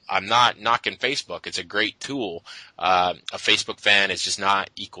I'm not knocking Facebook, it's a great tool. A Facebook fan is just not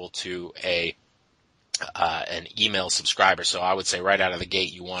equal to an email subscriber. So I would say right out of the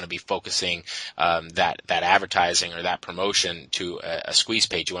gate, you want to be focusing that advertising or that promotion to a squeeze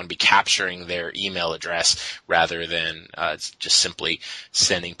page. You want to be capturing their email address rather than just simply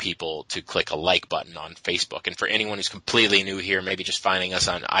sending people to click a like button on Facebook. And for anyone who's completely new here, maybe just finding us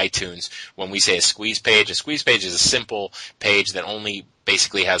on iTunes, when we say a squeeze page is a simple page that only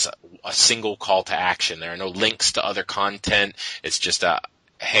basically has a single call to action. There are no links to other content. It's just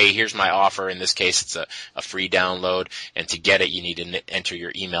hey, here's my offer. In this case, it's a free download, and to get it, you need to enter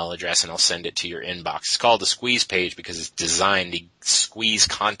your email address, and I'll send it to your inbox. It's called a squeeze page because it's designed to squeeze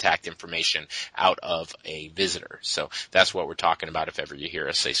contact information out of a visitor. So that's what we're talking about if ever you hear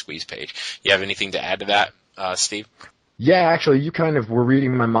us say squeeze page. You have anything to add to that, Steve? Yeah, actually, you kind of were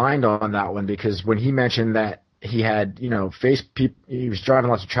reading my mind on that one, because when he mentioned that he had, he was driving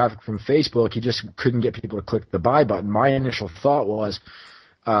lots of traffic from Facebook, he just couldn't get people to click the buy button. My initial thought was,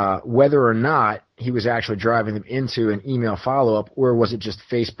 whether or not he was actually driving them into an email follow-up, or was it just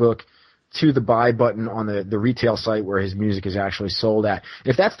Facebook to the buy button on the retail site where his music is actually sold at.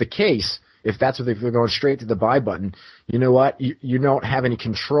 If that's the case, if they're going straight to the buy button, you know what? You don't have any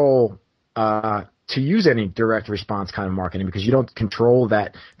control to use any direct response kind of marketing, because you don't control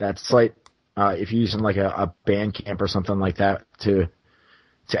that site if you're using like a Bandcamp or something like that to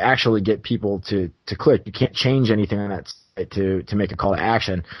actually get people to click. You can't change anything on that to make a call to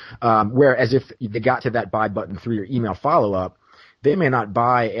action. Whereas if they got to that buy button through your email follow-up, they may not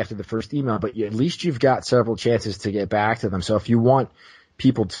buy after the first email, but at least you've got several chances to get back to them. So if you want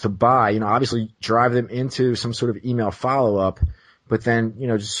people to buy, obviously drive them into some sort of email follow-up, but then,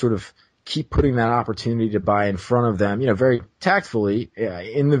 just sort of keep putting that opportunity to buy in front of them, very tactfully,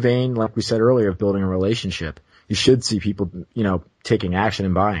 in the vein, like we said earlier, of building a relationship. You should see people, taking action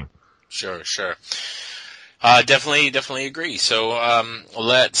and buying. Sure. Definitely agree. So,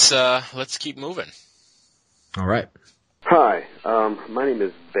 let's keep moving. All right. Hi, my name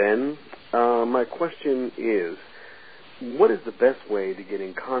is Ben. My question is, what is the best way to get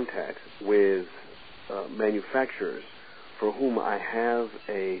in contact with manufacturers for whom I have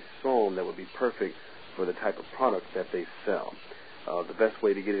a song that would be perfect for the type of product that they sell? The best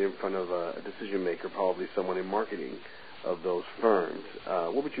way to get it in front of a decision maker, probably someone in marketing of those firms.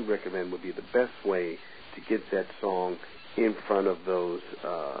 What would you recommend would be the best way to get that song in front of those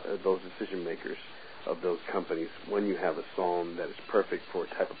decision makers of those companies when you have a song that is perfect for a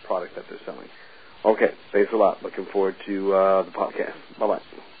type of product that they're selling? Okay, thanks a lot. Looking forward to the podcast. Bye-bye.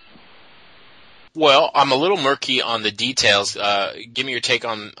 Well, I'm a little murky on the details. Give me your take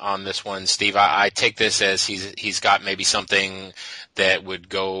on this one, Steve. I take this as he's got maybe something that would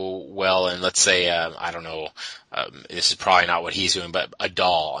go well, and let's say I don't know. This is probably not what he's doing, but a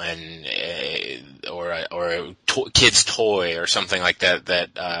doll and or a kid's toy or something like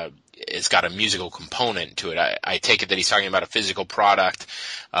that. It's got a musical component to it. I take it that he's talking about a physical product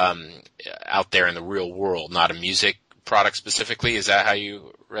out there in the real world, not a music product specifically. Is that how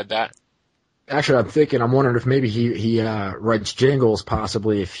you read that? Actually, I'm wondering if maybe he writes jingles,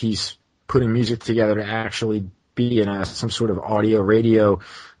 possibly if he's putting music together to actually be in some sort of audio, radio,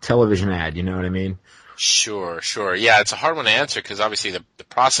 television ad. You know what I mean? Sure. Yeah, it's a hard one to answer because obviously the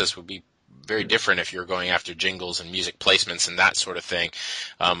process would be very different if you're going after jingles and music placements and that sort of thing.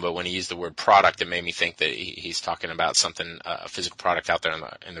 But when he used the word product, it made me think that he's talking about something, a physical product out there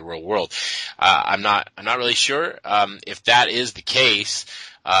in the real world. I'm not really sure. If that is the case,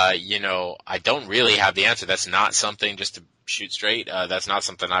 I don't really have the answer. That's not something, just to shoot straight, that's not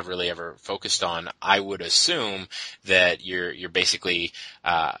something I've really ever focused on. I would assume that you're basically,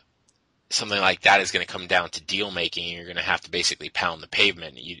 something like that is going to come down to deal making, and you're going to have to basically pound the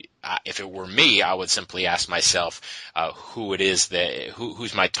pavement. If it were me, I would simply ask myself who it is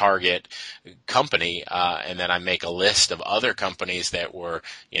who's my target company, and then I make a list of other companies that were,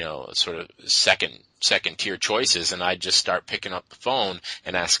 sort of second tier choices, and I just start picking up the phone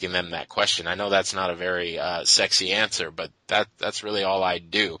and asking them that question. I know that's not a very sexy answer, but that's really all I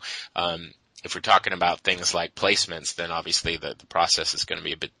do. If we're talking about things like placements, then obviously the process is going to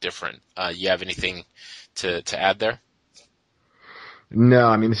be a bit different. You have anything to add there? No,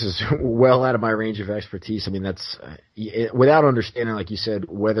 I mean, this is well out of my range of expertise. I mean, that's without understanding, like you said,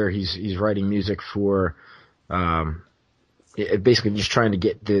 whether he's writing music for, basically just trying to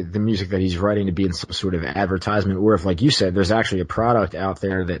get the music that he's writing to be in some sort of advertisement, or if, like you said, there's actually a product out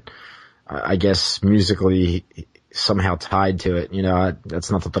there that I guess musically somehow tied to it.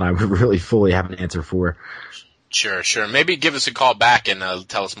 That's not something I would really fully have an answer for. Sure. Maybe give us a call back and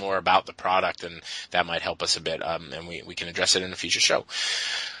tell us more about the product, and that might help us a bit, and we can address it in a future show.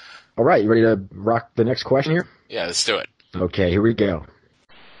 All right, you ready to rock the next question here? Yeah, let's do it. Okay, here we go.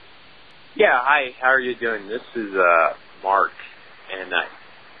 Yeah, hi, how are you doing? This is Mark, and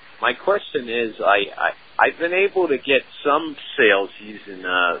my question is, I've been able to get some sales using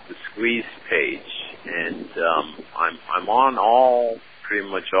the Squeeze page, and I'm on pretty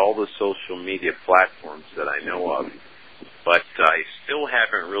much all the social media platforms that I know of, but I still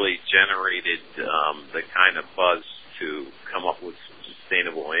haven't really generated the kind of buzz to come up with some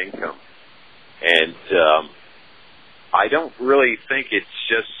sustainable income. And I don't really think it's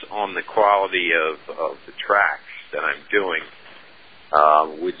just on the quality of the tracks that I'm doing,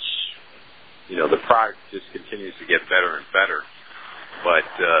 which, the product just continues to get better and better. But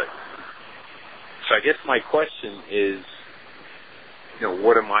so I guess my question is,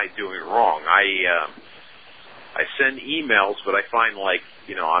 what am I doing wrong? I send emails, but I find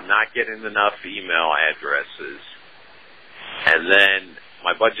I'm not getting enough email addresses. And then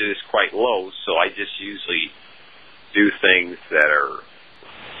my budget is quite low, so I just usually do things that are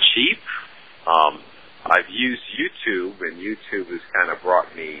cheap. I've used YouTube, and YouTube has kind of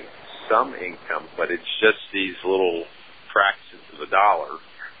brought me some income, but it's just these little fractions of a dollar,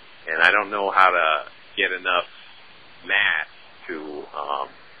 and I don't know how to get enough math to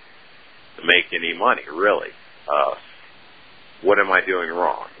make any money, really. What am I doing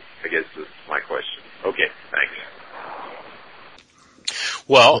wrong? I guess this is my question. Okay, thanks.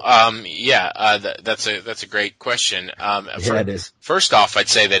 Well, that's a great question. It is. First off, I'd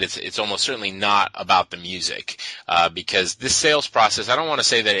say that it's almost certainly not about the music, because this sales process, I don't want to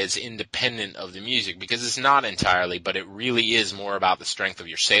say that it's independent of the music, because it's not entirely, but it really is more about the strength of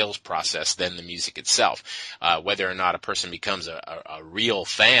your sales process than the music itself. Whether or not a person becomes a real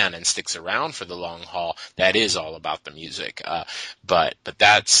fan and sticks around for the long haul, that is all about the music. But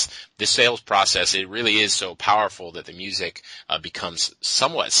that's the sales process. It really is so powerful that the music becomes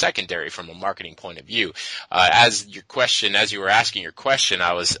somewhat secondary from a marketing point of view. As you were asking your question,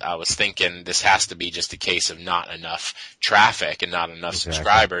 I was thinking this has to be just a case of not enough traffic and not enough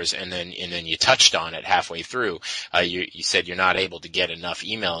subscribers, and then you touched on it halfway through. You said you're not able to get enough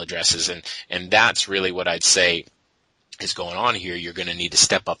email addresses, and that's really what I'd say is going on here. You're going to need to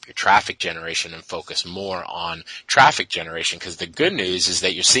step up your traffic generation and focus more on traffic generation, because the good news is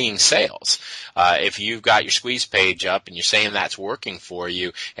that you're seeing sales. If you've got your Squeeze page up and you're saying that's working for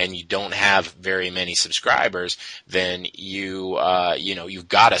you, and you don't have very many subscribers, then you've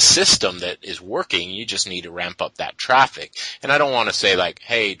got a system that is working. You just need to ramp up that traffic. And I don't want to say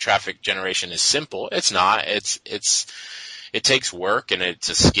hey, traffic generation is simple. It's not. It takes work, and it's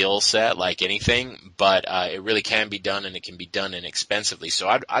a skill set like anything, but it really can be done, and it can be done inexpensively. So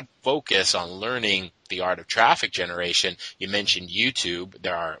I'd focus on learning the art of traffic generation. You mentioned YouTube.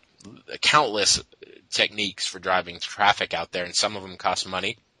 There are countless techniques for driving traffic out there, and some of them cost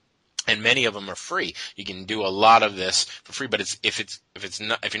money, and many of them are free. You can do a lot of this for free, but if you're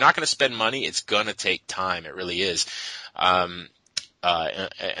not going to spend money, it's going to take time. It really is.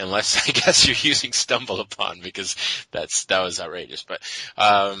 Unless I guess you're using StumbleUpon, because that was outrageous. But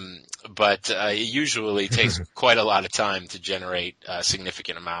it usually takes quite a lot of time to generate a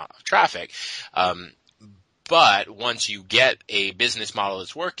significant amount of traffic. But once you get a business model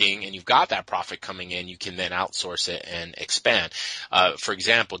that's working and you've got that profit coming in, you can then outsource it and expand. For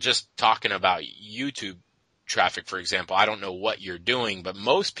example, just talking about YouTube traffic, for example, I don't know what you're doing, but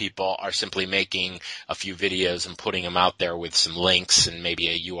most people are simply making a few videos and putting them out there with some links and maybe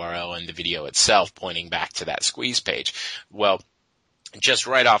a URL in the video itself pointing back to that Squeeze page. Well, just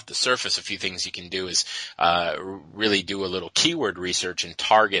right off the surface, a few things you can do is really do a little keyword research and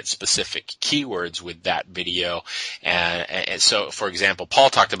target specific keywords with that video. And so, for example, Paul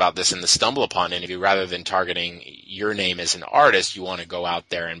talked about this in the Stumble Upon interview. Rather than targeting your name as an artist, you want to go out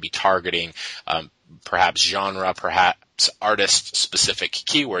there and be targeting perhaps genre, perhaps artist-specific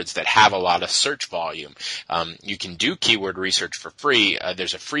keywords that have a lot of search volume. You can do keyword research for free.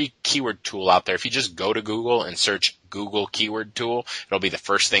 There's a free keyword tool out there. If you just go to Google and search Google keyword tool, it'll be the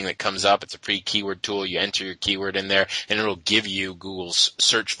first thing that comes up. It's a free keyword tool. You enter your keyword in there, and it'll give you Google's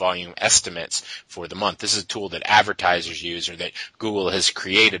search volume estimates for the month. This is a tool that advertisers use, or that Google has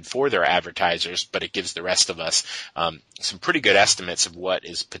created for their advertisers, but it gives the rest of us some pretty good estimates of what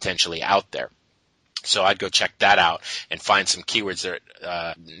is potentially out there. So I'd go check that out and find some keywords that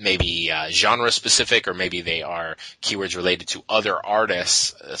are maybe genre specific, or maybe they are keywords related to other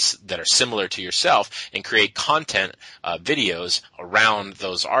artists that are similar to yourself, and create content videos around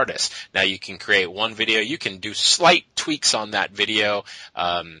those artists. Now you can create one video. You can do slight tweaks on that video,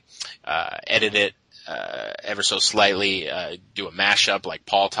 edit it ever so slightly, do a mashup like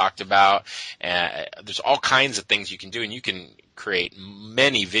Paul talked about. There's all kinds of things you can do, and you can create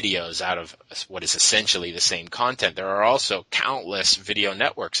many videos out of what is essentially the same content. There are also countless video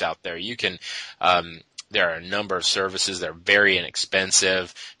networks out there. You can there are a number of services that are very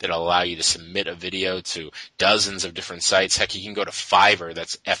inexpensive that allow you to submit a video to dozens of different sites. Heck, you can go to Fiverr,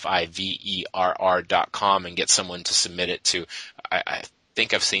 that's Fiverr.com, and get someone to submit it to, I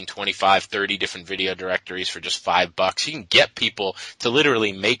think I've seen 25, 30 different video directories for just $5. You can get people to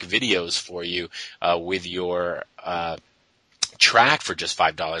literally make videos for you with your track for just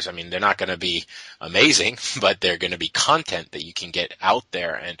 $5. I mean, they're not going to be amazing, but they're going to be content that you can get out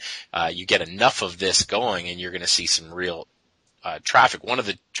there, and you get enough of this going, and you're going to see some real traffic. One of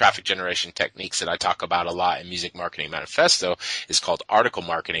the traffic generation techniques that I talk about a lot in Music Marketing Manifesto is called article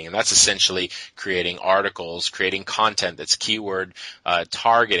marketing, and that's essentially creating articles, creating content that's keyword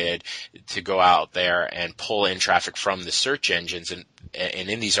targeted to go out there and pull in traffic from the search engines. And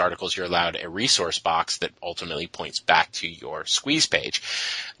in these articles, you're allowed a resource box that ultimately points back to your squeeze page.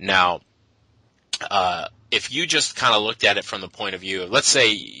 Now, if you just kind of looked at it from the point of view of, let's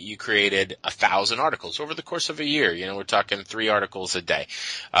say you created 1,000 articles over the course of a year, we're talking 3 articles a day,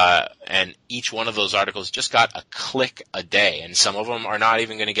 and each one of those articles just got a click a day, and some of them are not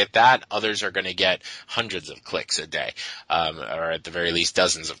even going to get that. Others are going to get hundreds of clicks a day, or at the very least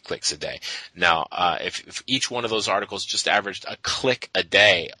dozens of clicks a day. Now, if each one of those articles just averaged a click a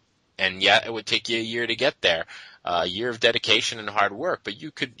day, and yet it would take you a year to get there, a year of dedication and hard work, but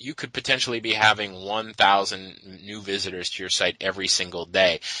you could potentially be having 1,000 new visitors to your site every single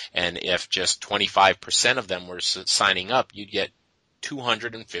day. And if just 25% of them were signing up, you'd get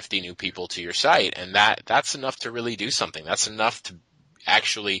 250 new people to your site. And that's enough to really do something. That's enough to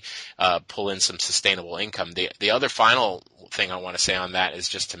actually pull in some sustainable income. The other final thing I want to say on that is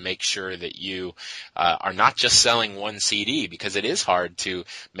just to make sure that you are not just selling one CD, because it is hard to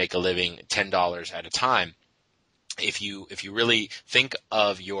make a living $10 at a time. If you really think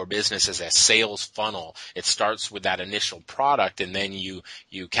of your business as a sales funnel, it starts with that initial product, and then you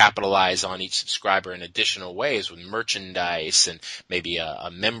capitalize on each subscriber in additional ways with merchandise and maybe a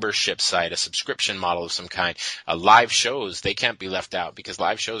membership site, a subscription model of some kind. Live shows, they can't be left out, because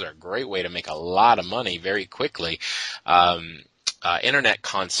live shows are a great way to make a lot of money very quickly. Internet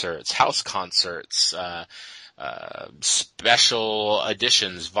concerts, house concerts, special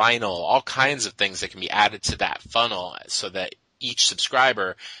editions, vinyl, all kinds of things that can be added to that funnel, so that each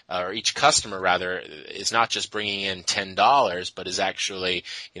subscriber, or each customer rather, is not just bringing in $10, but is actually,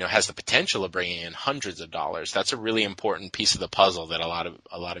 has the potential of bringing in hundreds of dollars. That's a really important piece of the puzzle that a lot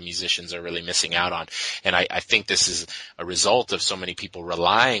of musicians are really missing out on. And I think this is a result of so many people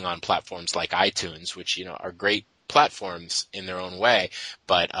relying on platforms like iTunes, which, are great platforms in their own way,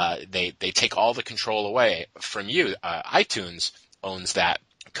 but they take all the control away from you. iTunes owns that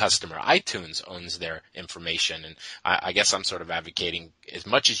customer. iTunes owns their information, and I guess I'm sort of advocating, as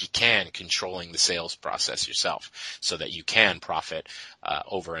much as you can, controlling the sales process yourself, so that you can profit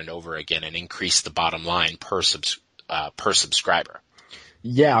over and over again and increase the bottom line per subscriber.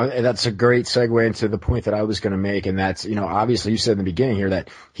 Yeah, that's a great segue into the point that I was going to make, and that's, obviously you said in the beginning here that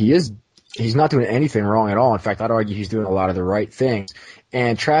he's not doing anything wrong at all. In fact, I'd argue he's doing a lot of the right things.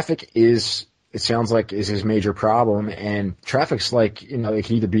 And traffic it sounds like, is his major problem. And traffic's like, it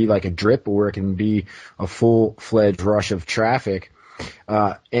can either be like a drip, or it can be a full-fledged rush of traffic.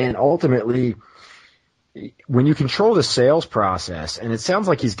 And ultimately, when you control the sales process, and it sounds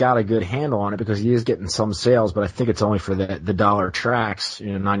like he's got a good handle on it, because he is getting some sales, but I think it's only for the dollar tracks,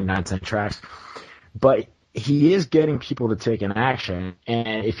 99-cent tracks. But he is getting people to take an action.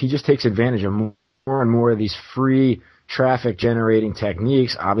 And if he just takes advantage of more and more of these free traffic generating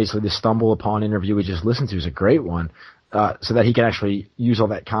techniques, obviously the Stumble Upon interview we just listened to is a great one, so that he can actually use all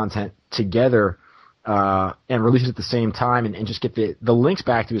that content together and release it at the same time and just get the links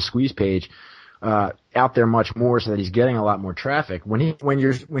back to his squeeze page out there much more, so that he's getting a lot more traffic. When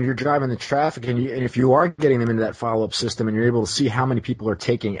you're driving the traffic and if you are getting them into that follow-up system and you're able to see how many people are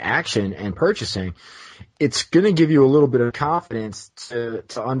taking action and purchasing, it's going to give you a little bit of confidence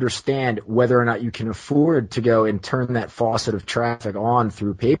to understand whether or not you can afford to go and turn that faucet of traffic on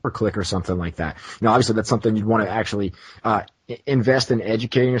through pay-per-click or something like that. Now, obviously, that's something you'd want to actually invest in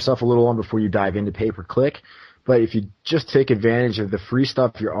educating yourself a little on before you dive into pay-per-click. But if you just take advantage of the free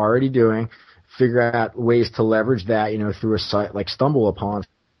stuff you're already doing, figure out ways to leverage that, through a site like Stumble Upon,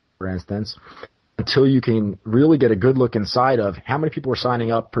 for instance, until you can really get a good look inside of how many people are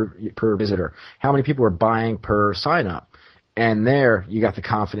signing up per visitor, how many people are buying per sign up. And there you got the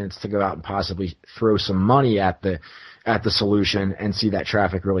confidence to go out and possibly throw some money at the solution and see that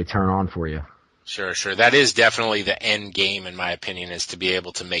traffic really turn on for you. Sure. That is definitely the end game, in my opinion, is to be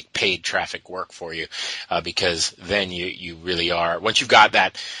able to make paid traffic work for you, because then you really are, once you've got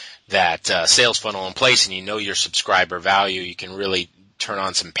that sales funnel in place and you know your subscriber value, you can really turn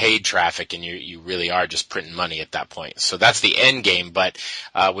on some paid traffic, and you really are just printing money at that point. So that's the end game. But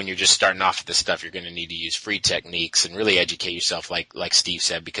when you're just starting off with this stuff, you're going to need to use free techniques and really educate yourself, like Steve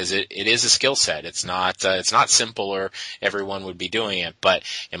said, because it is a skill set. It's not simple, or everyone would be doing it. But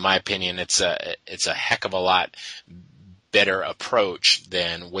in my opinion, it's a heck of a lot better approach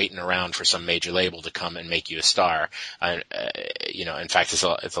than waiting around for some major label to come and make you a star. In fact,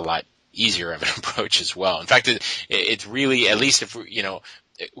 it's a lot easier of an approach as well. In fact, it's really, at least if we're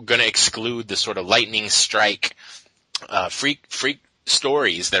going to exclude the sort of lightning strike freak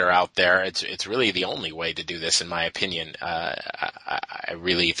stories that are out there, it's really the only way to do this, in my opinion. I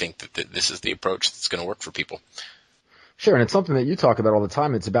really think that this is the approach that's going to work for people. Sure, and it's something that you talk about all the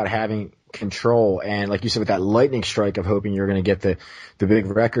time. It's about having control, and like you said, with that lightning strike of hoping you're going to get the big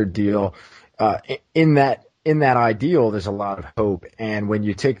record deal, in that ideal, there's a lot of hope. And when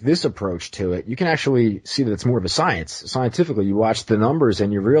you take this approach to it, you can actually see that it's more of a science. Scientifically, you watch the numbers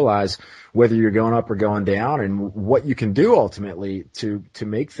and you realize whether you're going up or going down, and what you can do ultimately to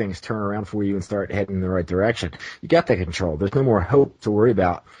make things turn around for you and start heading in the right direction. You got that control. There's no more hope to worry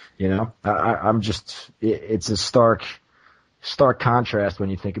about. It's a stark contrast when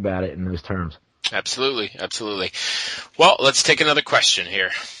you think about it in those terms. Absolutely. Well, let's take another question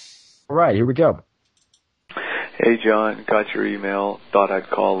here. All right, here we go. Hey, John, got your email, thought I'd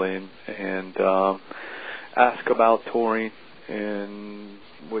call in and ask about touring. And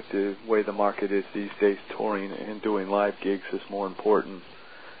with the way the market is these days, touring and doing live gigs is more important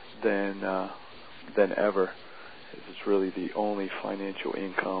than ever. It's really the only financial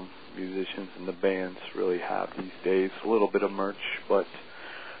income musicians and the bands really have these days. A little bit of merch, but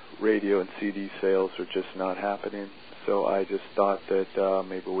radio and CD sales are just not happening. So I just thought that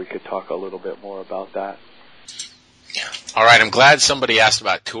maybe we could talk a little bit more about that. All right, I'm glad somebody asked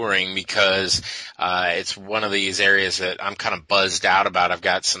about touring, because it's one of these areas that I'm kind of buzzed out about. I've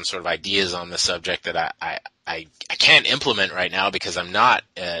got some sort of ideas on the subject that I can't implement right now because I'm not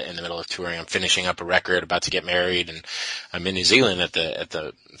in the middle of touring. I'm finishing up a record, about to get married, and I'm in New Zealand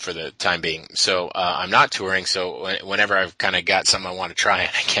for the time being. So I'm not touring. So whenever I've kind of got something I want to try and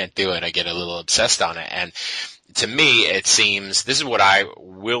I can't do it, I get a little obsessed on it. And to me, it seems this is what I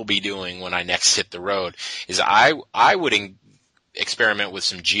will be doing when I next hit the road. Is I would experiment with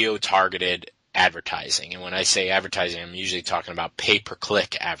some geo-targeted advertising. And when I say advertising, I'm usually talking about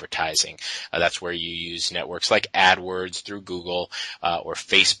pay-per-click advertising. That's where you use networks like AdWords through Google, or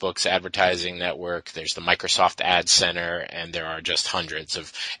Facebook's advertising network. There's the Microsoft Ad Center, and there are just hundreds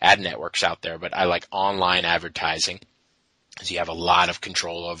of ad networks out there. But I like online advertising, because you have a lot of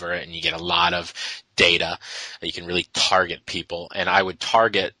control over it and you get a lot of data that you can really target people. And I would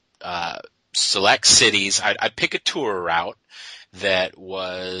target select cities. I'd pick a tour route that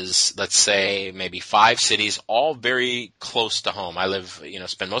was, let's say, maybe 5 cities, all very close to home. I live,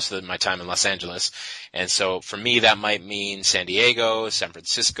 spend most of my time in Los Angeles. And so for me, that might mean San Diego, San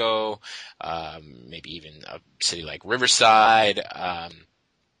Francisco, maybe even a city like Riverside,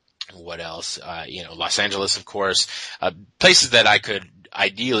 what else? Los Angeles, of course, places that I could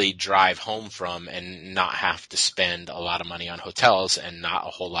ideally drive home from and not have to spend a lot of money on hotels and not a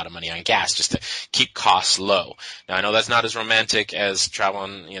whole lot of money on gas, just to keep costs low. Now, I know that's not as romantic as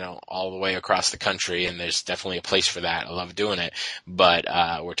traveling, all the way across the country, and there's definitely a place for that. I love doing it, but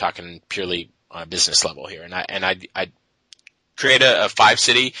we're talking purely on a business level here. And I'd create a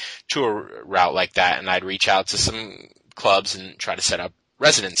 5-city tour route like that, and I'd reach out to some clubs and try to set up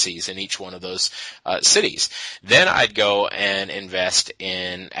residencies in each one of those cities. Then I'd go and invest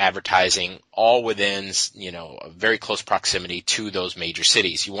in advertising all within, a very close proximity to those major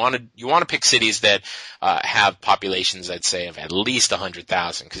cities. You want to pick cities that have populations, I'd say, of at least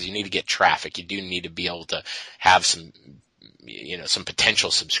 100,000, because you need to get traffic. You do need to be able to have some potential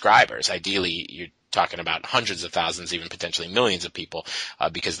subscribers. Ideally, you're talking about hundreds of thousands, even potentially millions of people,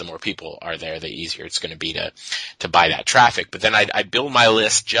 because the more people are there, the easier it's going to be to buy that traffic. But then I'd build my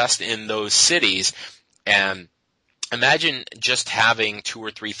list just in those cities, and imagine just having 2,000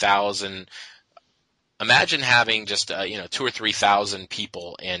 or 3,000. Imagine having just 2,000 or 3,000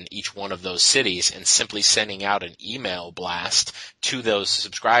 people in each one of those cities, and simply sending out an email blast to those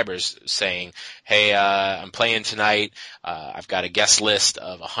subscribers saying, "Hey, I'm playing tonight. I've got a guest list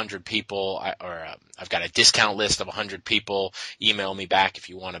of 100 people, or I've got a discount list of 100 people. Email me back if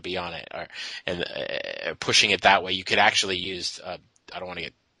you want to be on it." And pushing it that way, you could actually use. I don't want to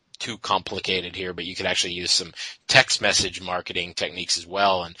get too complicated here, but you could actually use some text message marketing techniques as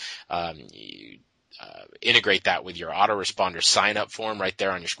well, and integrate that with your autoresponder sign-up form right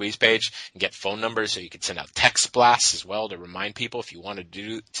there on your Squeeze page, and get phone numbers so you could send out text blasts as well to remind people if you wanted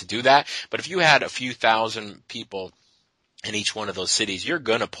to do that. But if you had a few thousand people in each one of those cities, you're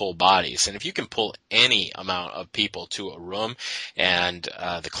going to pull bodies. And if you can pull any amount of people to a room, and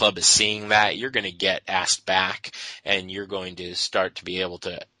the club is seeing that, you're going to get asked back, and you're going to start to be able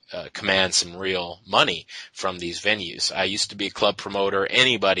to command some real money from these venues. I used to be a club promoter.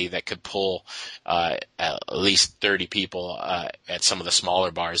 Anybody that could pull at least 30 people at some of the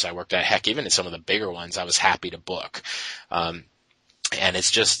smaller bars I worked at, heck, even at some of the bigger ones, I was happy to book. And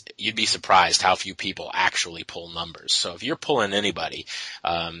it's just, you'd be surprised how few people actually pull numbers. So if you're pulling anybody,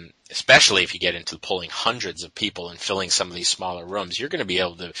 especially if you get into pulling hundreds of people and filling some of these smaller rooms, you're going to be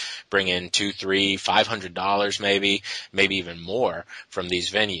able to bring in $200, $300, $500 maybe even more from these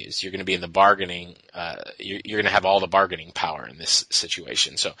venues. You're going to be in the bargaining, you're going to have all the bargaining power in this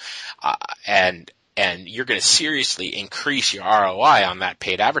situation. So, and you're going to seriously increase your ROI on that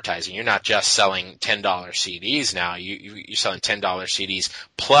paid advertising. You're not just selling $10 CDs now. You're selling $10 CDs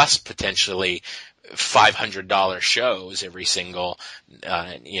plus potentially $500 shows every single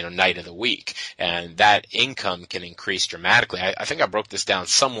night of the week, and that income can increase dramatically. I think I broke this down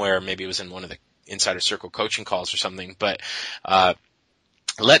somewhere. Maybe it was in one of the Insider Circle coaching calls or something. But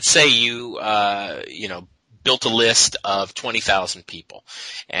let's say you built a list of 20,000 people,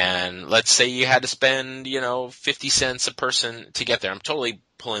 and let's say you had to spend 50 cents a person to get there. I'm totally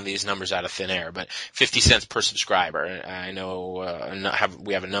pulling these numbers out of thin air, but 50 cents per subscriber. I know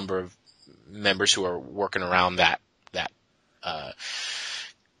we have a number of members who are working around that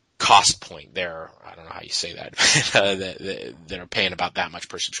cost point there. I don't know how you say that, that are paying about that much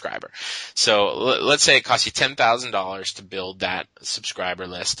per subscriber. So let's say it costs you $10,000 to build that subscriber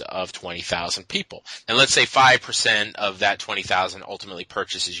list of 20,000 people. And let's say 5% of that 20,000 ultimately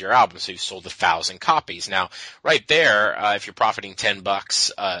purchases your album. So you've sold 1,000 copies. Now, right there, if you're profiting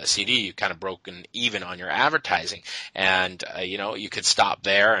 $10 a CD, you've kind of broken even on your advertising. And, you could stop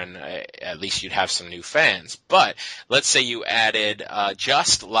there, and at least you'd have some new fans. But let's say you added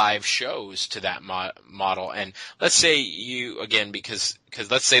just live shows to that model, and let's say you, again, because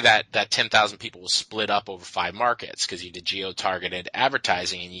let's say that 10,000 people was split up over 5 markets, because you did geo-targeted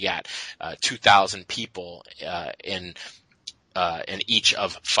advertising, and you got 2,000 people in each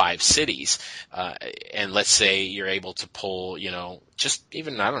of 5 cities, and let's say you're able to pull, just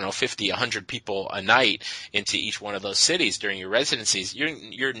even, 50, 100 people a night into each one of those cities during your residencies.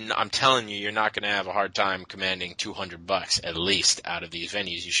 I'm telling you, you're not going to have a hard time commanding $200 at least out of these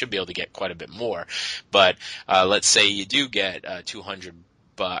venues. You should be able to get quite a bit more, but let's say you do get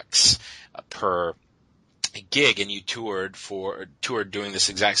 $200 per gig, and you toured doing this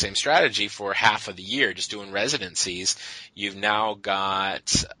exact same strategy for half of the year, just doing residencies. You've now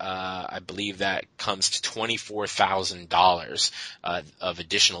got, I believe that comes to $24,000 of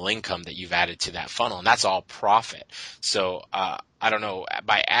additional income that you've added to that funnel, and that's all profit. So I don't know,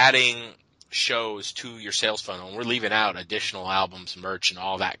 by adding shows to your sales funnel, and we're leaving out additional albums, merch, and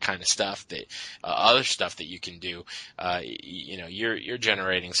all that kind of stuff, that other stuff that you can do, you're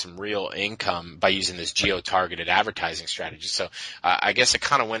generating some real income by using this geo-targeted advertising strategy. So I guess I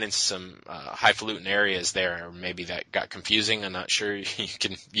kind of went into some highfalutin areas there, or maybe that got confusing. I'm not sure.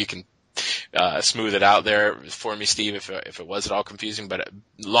 You can smooth it out there for me, Steve, if it was at all confusing. But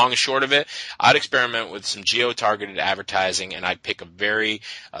long and short of it, I'd experiment with some geo-targeted advertising, and I'd pick a very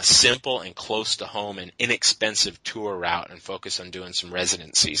simple and close to home and inexpensive tour route and focus on doing some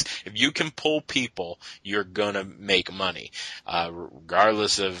residencies. If you can pull people, you're going to make money,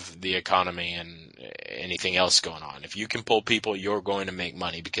 regardless of the economy and anything else going on. If you can pull people, you're going to make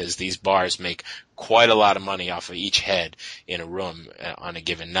money, because these bars make quite a lot of money off of each head in a room on a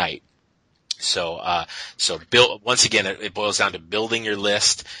given night. So build, once again, it boils down to building your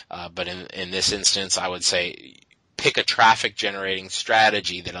list. But in this instance, I would say pick a traffic generating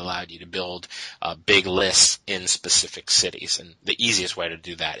strategy that allowed you to build big lists in specific cities. And the easiest way to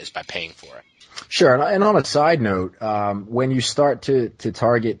do that is by paying for it. Sure. And on a side note, when you start to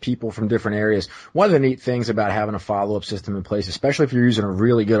target people from different areas, one of the neat things about having a follow-up system in place, especially if you're using a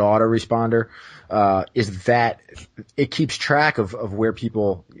really good autoresponder, is that it keeps track of where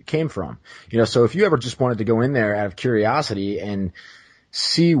people came from. So if you ever just wanted to go in there out of curiosity and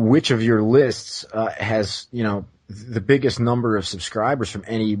see which of your lists has, the biggest number of subscribers from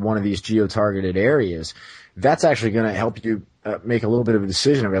any one of these geo-targeted areas, that's actually going to help you make a little bit of a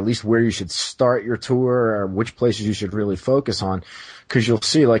decision of at least where you should start your tour or which places you should really focus on. Because you'll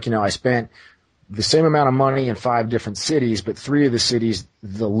see, I spent the same amount of money in 5 different cities, but 3 of the cities,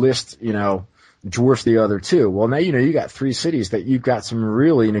 the list, dwarfs the other 2. Well, now you got 3 cities that you've got some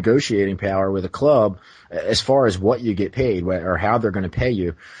really negotiating power with a club as far as what you get paid or how they're going to pay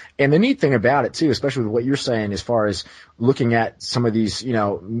you. And the neat thing about it too, especially with what you're saying as far as looking at some of these,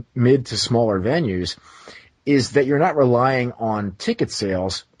 mid to smaller venues, is that you're not relying on ticket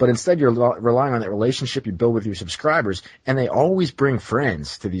sales, but instead you're relying on that relationship you build with your subscribers, and they always bring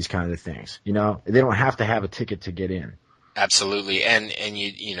friends to these kind of things. They don't have to have a ticket to get in. Absolutely. And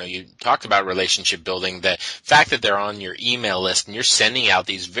you talked about relationship building, the fact that they're on your email list and you're sending out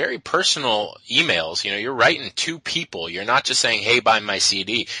these very personal emails. You're writing to people. You're not just saying, hey, buy my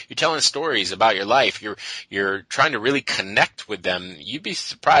CD. You're telling stories about your life. You're trying to really connect with them. You'd be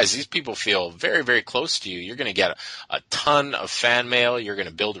surprised. These people feel very, very close to you. You're going to get a ton of fan mail. You're going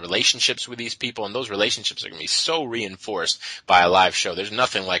to build relationships with these people, and those relationships are going to be so reinforced by a live show. There's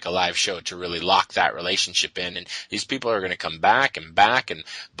nothing like a live show to really lock that relationship in, and these people are going to come back and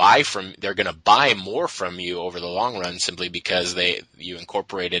they're going to buy more from you over the long run, simply because you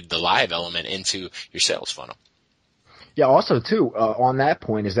incorporated the live element into your sales funnel. Yeah, also too, on that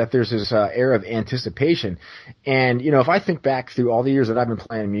point is that there's this air of anticipation. And, if I think back through all the years that I've been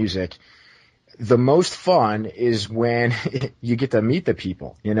playing music, the most fun is when you get to meet the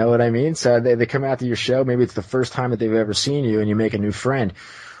people. You know what I mean? So they come out to your show. Maybe it's the first time that they've ever seen you, and you make a new friend.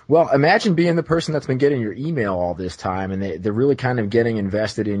 Well, imagine being the person that's been getting your email all this time, and they're really kind of getting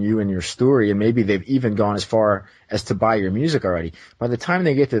invested in you and your story, and maybe they've even gone as far as to buy your music already. By the time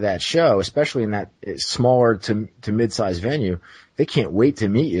they get to that show, especially in that smaller to mid-sized venue, they can't wait to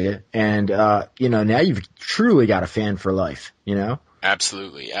meet you. And, now you've truly got a fan for life,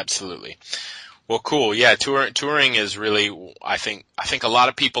 Absolutely. Absolutely. Well, cool. Yeah. Touring is really, I think a lot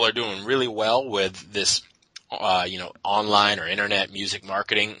of people are doing really well with this, online or internet music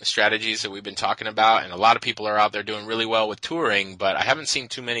marketing strategies that we've been talking about. And a lot of people are out there doing really well with touring, but I haven't seen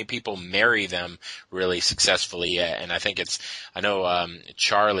too many people marry them really successfully yet. And I think I know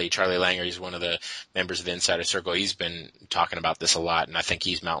Charlie Langer, he's one of the members of the Insider Circle. He's been talking about this a lot, and I think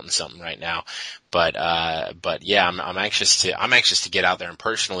he's mounting something right now. But yeah, I'm anxious to get out there and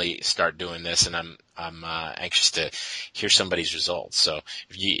personally start doing this, and I'm anxious to hear somebody's results. So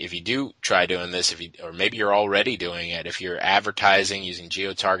if you do try doing this, or maybe you're already doing it, if you're advertising using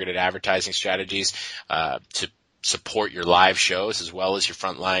geo-targeted advertising strategies to support your live shows as well as your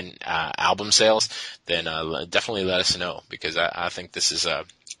frontline album sales, then definitely let us know, because I think this is a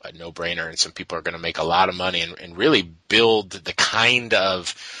no-brainer, and some people are going to make a lot of money and really build the kind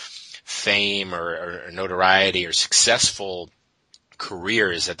of fame or notoriety or successful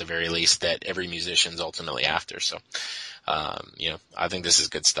careers, at the very least, that every musician's ultimately after. So, I think this is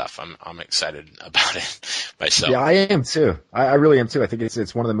good stuff. I'm excited about it myself. Yeah, I am too. I really am too. I think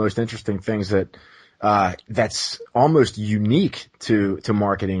it's one of the most interesting things that's almost unique to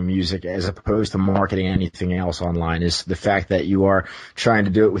marketing music as opposed to marketing anything else online, is the fact that you are trying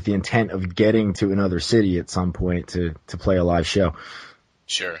to do it with the intent of getting to another city at some point to play a live show.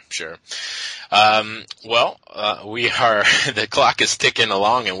 Sure. The clock is ticking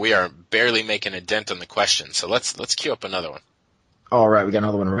along, and we are barely making a dent on the question. So let's queue up another one. All right, we got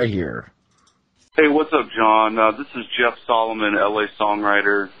another one right here. Hey, what's up, John? This is Jeff Solomon, LA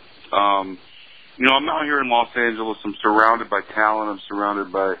songwriter. I'm out here in Los Angeles. I'm surrounded by talent. I'm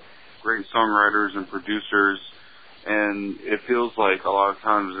surrounded by great songwriters and producers. and it feels like a lot of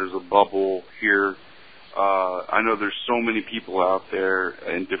times there's a bubble here. I know there's so many people out there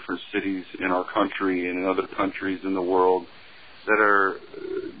in different cities in our country and in other countries in the world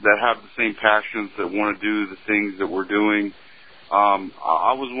that have the same passions, that want to do the things that we're doing.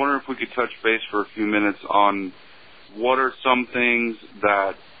 I was wondering if we could touch base for a few minutes on what are some things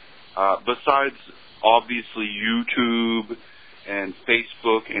that, besides obviously YouTube and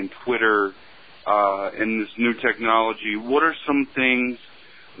Facebook and Twitter and this new technology, what are some things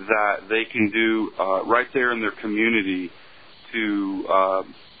that they can do right there in their community to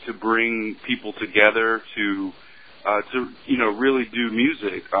bring people together, to really do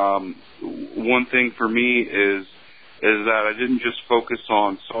music? One thing for me is that I didn't just focus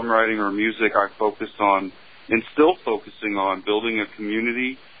on songwriting or music. I focused on, and still focusing on, building a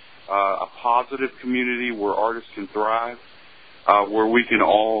community, a positive community where artists can thrive, where we can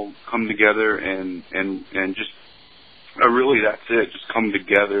all come together and just really, that's it. Just come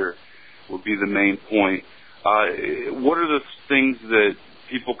together would be the main point. What are the things that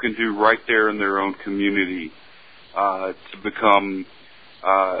people can do right there in their own community to become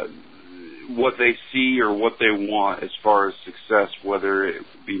what they see or what they want as far as success, whether it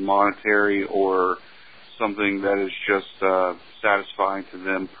be monetary or something that is just satisfying to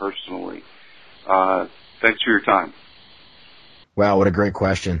them personally? Thanks for your time. Wow, what a great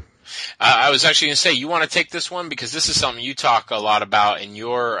question. I was actually going to say, you want to take this one because this is something you talk a lot about in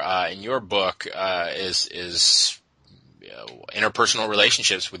your book, is interpersonal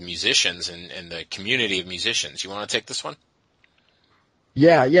relationships with musicians and the community of musicians. You want to take this one?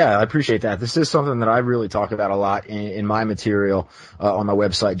 Yeah, I appreciate that. This is something that I really talk about a lot in my material on my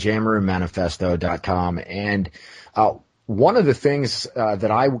website, jamroommanifesto.com. And one of the things that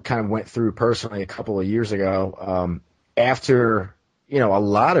I kind of went through personally a couple of years ago, after a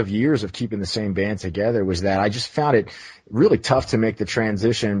lot of years of keeping the same band together, was that I just found it really tough to make the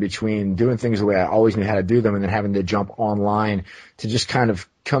transition between doing things the way I always knew how to do them and then having to jump online to just kind of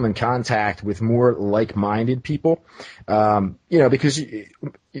come in contact with more like-minded people. Because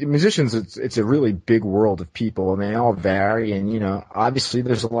musicians, it's a really big world of people, and they all vary. And, obviously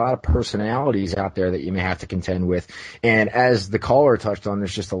there's a lot of personalities out there that you may have to contend with. And as the caller touched on,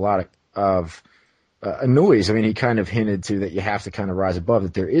 there's just a lot of a noise. I mean, he kind of hinted to that you have to kind of rise above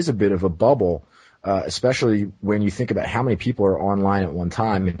it. There is a bit of a bubble, especially when you think about how many people are online at one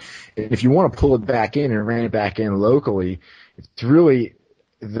time. And if you want to pull it back in and rein it back in locally, it's really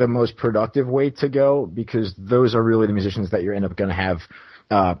the most productive way to go, because those are really the musicians that you're end up going to have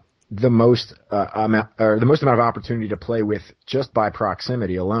the most amount of opportunity to play with just by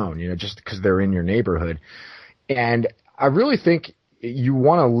proximity alone, just because they're in your neighborhood. And I really think you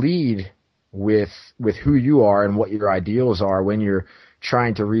want to lead with who you are and what your ideals are when you're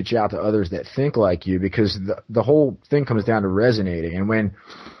trying to reach out to others that think like you, because the whole thing comes down to resonating. And when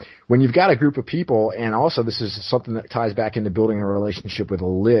you've got a group of people, and also this is something that ties back into building a relationship with a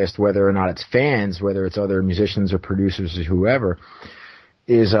list, whether or not it's fans, whether it's other musicians or producers or whoever,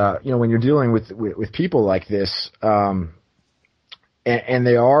 is when you're dealing with people like this, and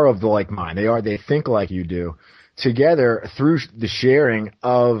they are of the like mind, they think like you do, together through the sharing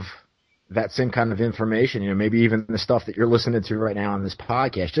of that same kind of information, maybe even the stuff that you're listening to right now on this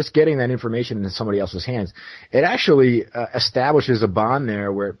podcast, just getting that information into somebody else's hands, it actually establishes a bond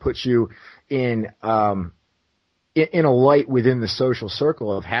there where it puts you in a light within the social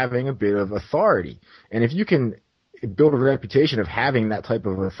circle of having a bit of authority. And if you can build a reputation of having that type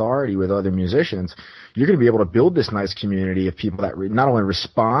of authority with other musicians, you're going to be able to build this nice community of people that not only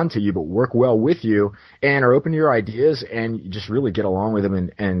respond to you, but work well with you and are open to your ideas, and you just really get along with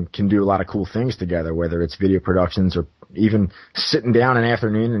them and can do a lot of cool things together, whether it's video productions or even sitting down an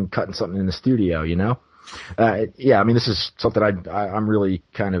afternoon and cutting something in the studio, this is something I'm really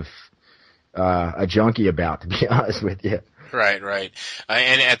kind of a junkie about, to be honest with you. Right.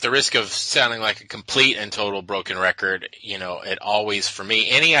 And at the risk of sounding like a complete and total broken record, it always, for me,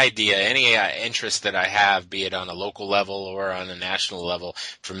 any idea, any interest that I have, be it on a local level or on a national level,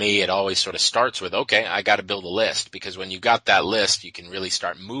 for me, it always sort of starts with, okay, I got to build a list, because when you've got that list, you can really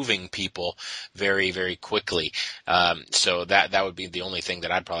start moving people very, very quickly. So that would be the only thing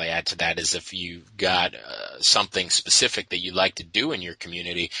that I'd probably add to that, is if you've got something specific that you'd like to do in your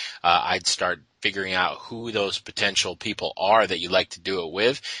community, I'd start figuring out who those potential people are that you'd like to do it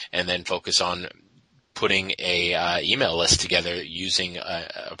with, and then focus on putting a email list together using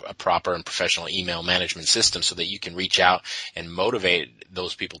a proper and professional email management system, so that you can reach out and motivate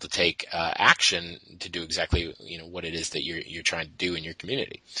those people to take action to do exactly what it is that you're trying to do in your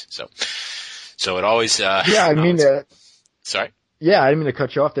community. So it always sorry. Yeah, I didn't mean to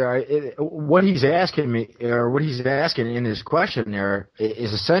cut you off there. What he's asking me, or what he's asking in his question there,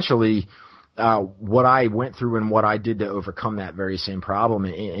 is essentially what I went through and what I did to overcome that very same problem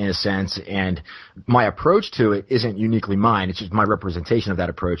in a sense. And my approach to it isn't uniquely mine. It's just my representation of that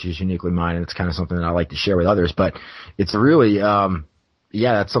approach is uniquely mine, and it's kind of something that I like to share with others. But it's really,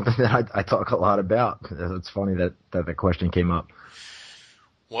 that's something that I talk a lot about. It's funny that the question came up.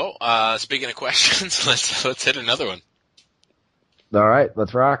 Well, speaking of questions, let's hit another one. All right,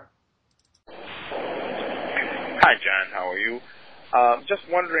 let's rock. Hi, John. How are you? Just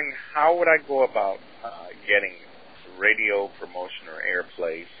wondering, how would I go about getting radio promotion or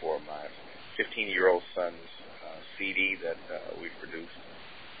airplay for my 15-year-old son's CD that we produced?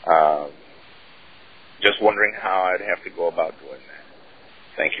 Just wondering how I'd have to go about doing that.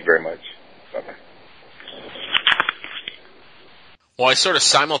 Thank you very much. Bye-bye. Well, I sort of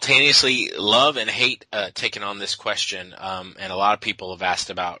simultaneously love and hate taking on this question, and a lot of people have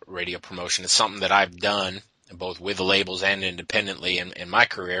asked about radio promotion. It's something that I've done both with the labels and independently in my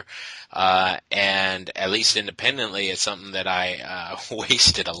career, and at least independently, it's something that I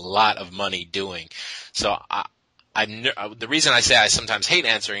wasted a lot of money doing. So the reason I say I sometimes hate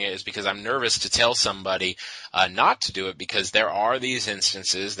answering it is because I'm nervous to tell somebody not to do it, because there are these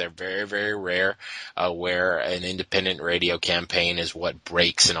instances, they're very, very rare, where an independent radio campaign is what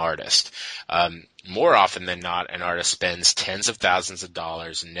breaks an artist. More often than not, an artist spends tens of thousands of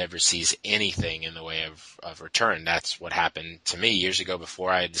dollars and never sees anything in the way of return. That's what happened to me years ago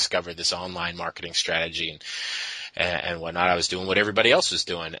before I discovered this online marketing strategy and whatnot. I was doing what everybody else was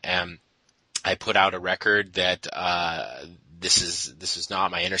doing. And I put out a record that this is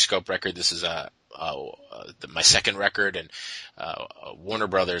not my Interscope record. This is my second record, and Warner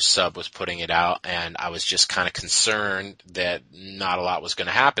Brothers sub was putting it out, and I was just kind of concerned that not a lot was going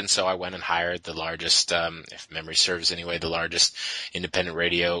to happen. So I went and hired the largest, if memory serves anyway, the largest independent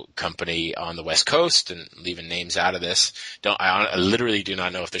radio company on the West Coast, and leaving names out of this. I literally do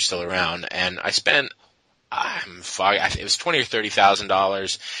not know if they're still around. And I spent, it was $20,000 or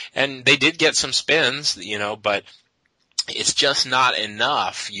 $30,000, and they did get some spins, but it's just not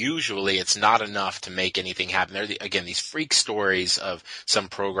enough. Usually it's not enough to make anything happen. There, again, these freak stories of some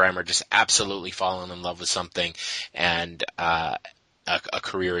programmer just absolutely falling in love with something, and a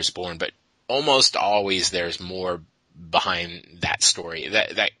career is born. But almost always there's more behind that story.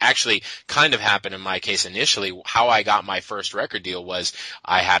 That actually kind of happened in my case initially. How I got my first record deal was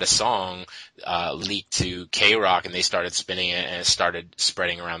I had a song leaked to K-Rock, and they started spinning it, and it started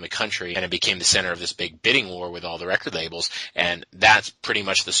spreading around the country, and it became the center of this big bidding war with all the record labels. And that's pretty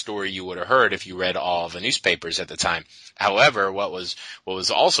much the story you would have heard if you read all the newspapers at the time. However, what was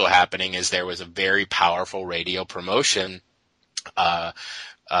also happening is there was a very powerful radio promotion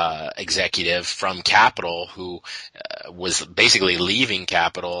executive from Capitol who was basically leaving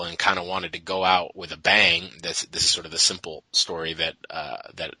Capitol and kind of wanted to go out with a bang. This is sort of the simple story that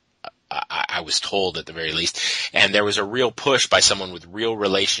I was told, at the very least. And there was a real push by someone with real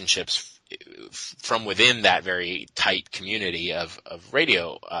relationships from within that very tight community of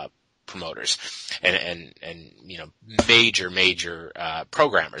radio promoters and major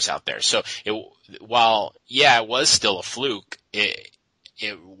programmers out there. So while it was still a fluke, it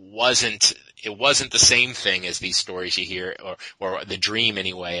wasn't the same thing as these stories you hear, or the dream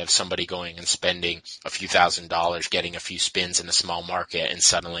anyway, of somebody going and spending a few $1,000s, getting a few spins in a small market, and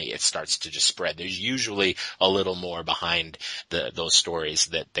suddenly it starts to just spread. There's usually a little more behind those stories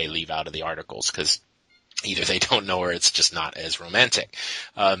that they leave out of the articles, because either they don't know or it's just not as romantic.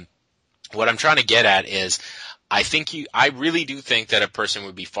 What I'm trying to get at is, I really do think that a person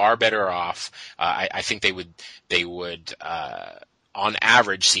would be far better off. I think they would on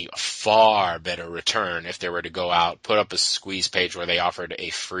average see a far better return if they were to go out, put up a squeeze page where they offered a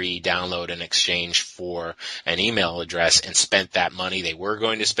free download in exchange for an email address, and spent that money they were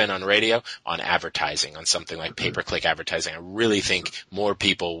going to spend on radio on advertising, on something like pay-per-click advertising. I really think more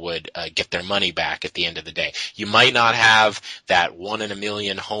people would get their money back at the end of the day. You might not have that 1 in a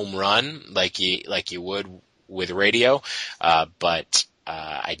million home run like you would with radio, but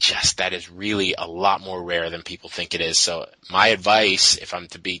that is really a lot more rare than people think it is. So my advice, if I'm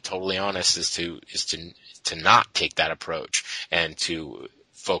to be totally honest, is to not take that approach, and to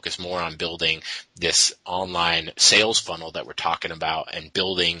focus more on building this online sales funnel that we're talking about, and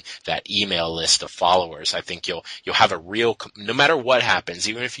building that email list of followers. I think you'll have a real, no matter what happens,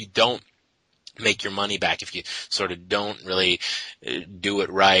 even if you don't make your money back, if you sort of don't really do it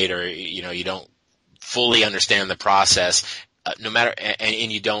right, or you don't fully understand the process, no matter,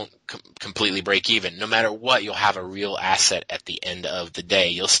 and you don't completely break even, no matter what, you'll have a real asset at the end of the day.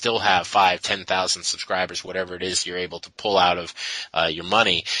 You'll still have 5,000, 10,000 subscribers, whatever it is you're able to pull out of your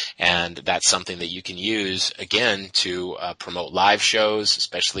money, and that's something that you can use again to promote live shows,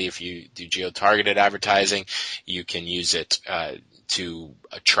 especially if you do geo-targeted advertising. You can use it to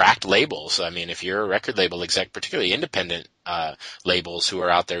attract labels. I mean, if you're a record label exec, particularly independent labels who are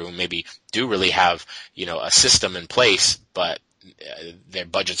out there who maybe do really have, a system in place, but their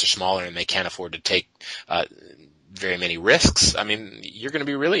budgets are smaller and they can't afford to take very many risks. I mean, you're going to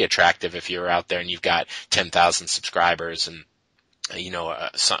be really attractive if you're out there and you've got 10,000 subscribers and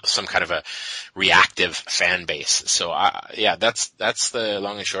some kind of a reactive fan base. So that's the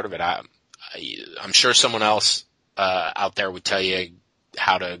long and short of it. I'm sure someone else out there would tell you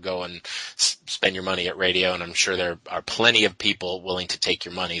how to go and spend your money at radio, and I'm sure there are plenty of people willing to take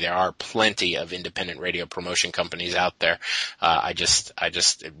your money. There are plenty of independent radio promotion companies out there. I was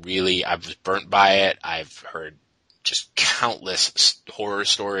burnt by it. I've heard just countless horror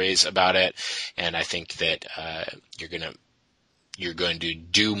stories about it, and I think that you're going to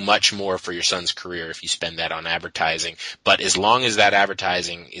do much more for your son's career if you spend that on advertising. But as long as that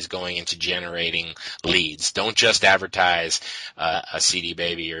advertising is going into generating leads, don't just advertise a CD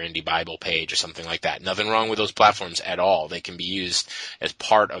Baby or Indie Bible page or something like that. Nothing wrong with those platforms at all. They can be used as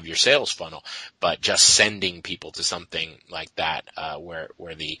part of your sales funnel. But just sending people to something like that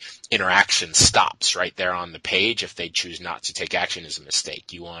where the interaction stops right there on the page, if they choose not to take action, is a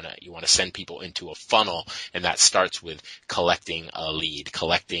mistake. You want to send people into a funnel, and that starts with collecting a lead,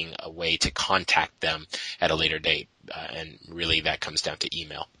 collecting a way to contact them at a later date. And really that comes down to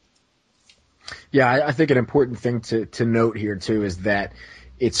email. Yeah, I think an important thing to note here too is that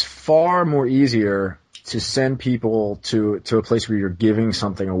it's far more easier to send people to a place where you're giving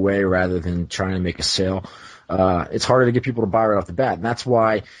something away rather than trying to make a sale. It's harder to get people to buy right off the bat. And that's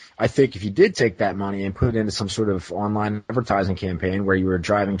why I think if you did take that money and put it into some sort of online advertising campaign where you were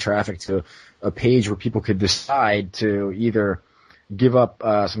driving traffic to a page where people could decide to either give up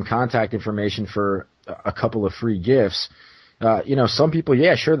some contact information for a couple of free gifts. Some people,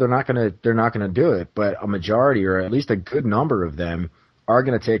 yeah, sure, they're not gonna do it, but a majority, or at least a good number of them, are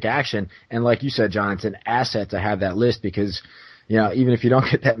gonna take action. And like you said, John, it's an asset to have that list because, even if you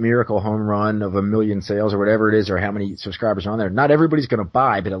don't get that miracle home run of 1 million sales or whatever it is, or how many subscribers are on there, not everybody's gonna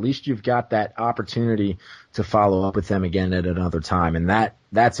buy, but at least you've got that opportunity to follow up with them again at another time, and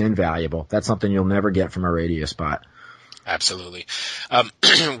that's invaluable. That's something you'll never get from a radio spot. Absolutely.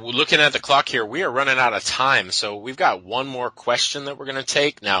 Looking at the clock here, we are running out of time, so we've got one more question that we're going to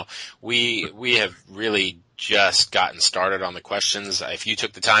take. Now, we have really just gotten started on the questions. If you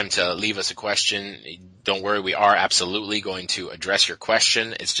took the time to leave us a question, don't worry, we are absolutely going to address your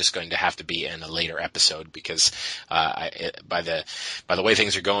question. It's just going to have to be in a later episode because by the way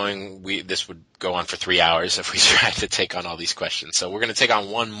things are going, this would go on for 3 hours if we tried to take on all these questions. So we're going to take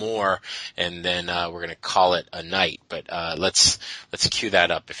on one more, and then we're going to call it a night. But let's cue that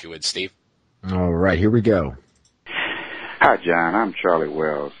up, if you would, Steve. All right, here we go. Hi, John. I'm Charlie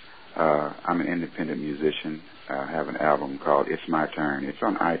Wells. I'm an independent musician. I have an album called It's My Turn. It's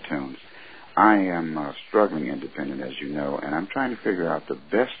on iTunes. I am struggling independent, as you know, and I'm trying to figure out the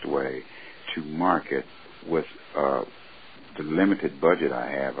best way to market with the limited budget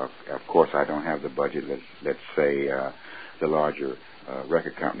I have. Of course, I don't have the budget let's say the larger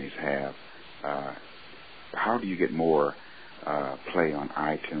record companies have. How do you get more play on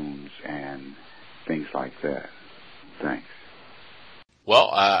iTunes and things like that? Thanks.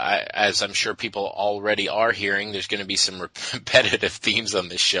 Well, as I'm sure people already are hearing, there's going to be some repetitive themes on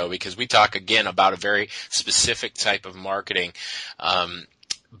this show because we talk again about a very specific type of marketing.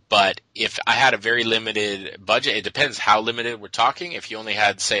 But if I had a very limited budget, it depends how limited we're talking. If you only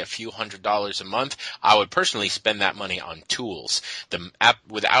had, say, a few $100s a month, I would personally spend that money on tools. The app,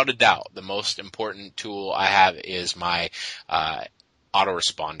 without a doubt, the most important tool I have is my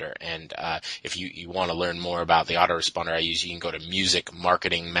autoresponder. And if you want to learn more about the autoresponder I use, you can go to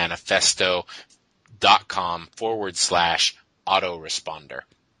musicmarketingmanifesto.com/autoresponder.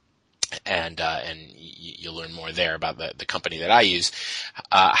 And you'll learn more there about the company that I use.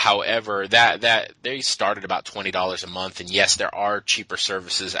 However, that they start at about $20 a month. And yes, there are cheaper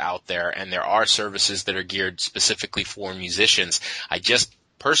services out there, and there are services that are geared specifically for musicians. I just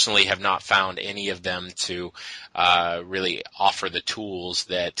personally have not found any of them to really offer the tools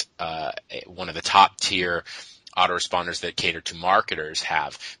that one of the top tier autoresponders that cater to marketers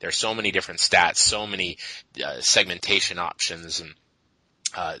have. There are so many different stats, so many segmentation options, and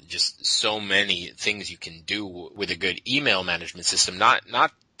just so many things you can do with a good email management system. Not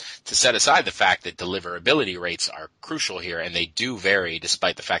to set aside the fact that deliverability rates are crucial here, and they do vary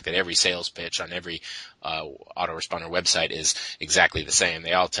despite the fact that every sales pitch on every autoresponder website is exactly the same.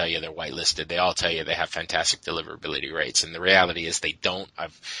 They all tell you they're whitelisted. They all tell you they have fantastic deliverability rates, and the reality is they don't.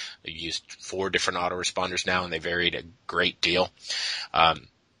 I've used 4 different autoresponders now, and they varied a great deal.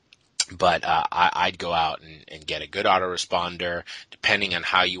 But I'd go out and get a good autoresponder, depending on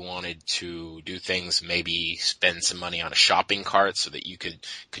how you wanted to do things. Maybe spend some money on a shopping cart so that you could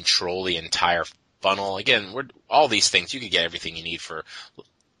control the entire funnel. Again, all these things, you could get everything you need for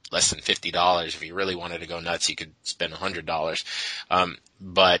less than $50. If you really wanted to go nuts, you could spend $100.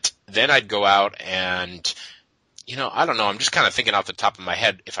 But then I'd go out and, I don't know, I'm just kind of thinking off the top of my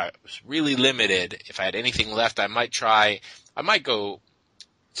head. If I was really limited, if I had anything left, I might go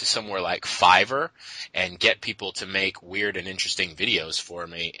to somewhere like Fiverr and get people to make weird and interesting videos for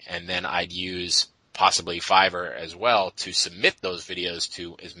me, and then I'd use possibly Fiverr as well to submit those videos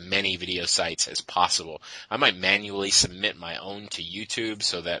to as many video sites as possible. I might manually submit my own to YouTube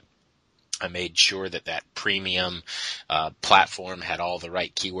so that I made sure that premium platform had all the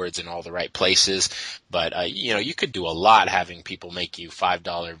right keywords in all the right places. But you could do a lot having people make you $5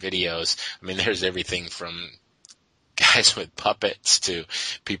 videos. I mean, there's everything from guys with puppets to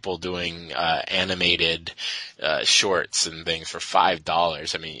people doing animated shorts and things for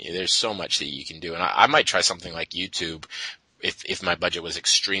 $5. I mean, there's so much that you can do, and I might try something like YouTube if my budget was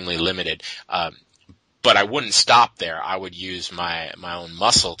extremely limited. But I wouldn't stop there. I would use my own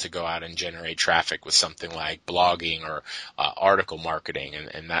muscle to go out and generate traffic with something like blogging or article marketing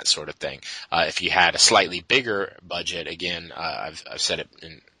and that sort of thing. If you had a slightly bigger budget, again, I've said it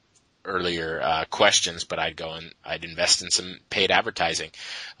in earlier questions, but I'd go and I'd invest in some paid advertising.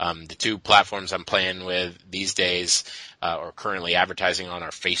 The 2 platforms I'm playing with these days or currently advertising on are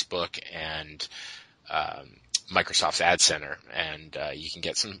Facebook and Microsoft's Ad Center, and you can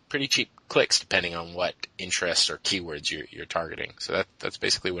get some pretty cheap clicks depending on what interests or keywords you're targeting. So that's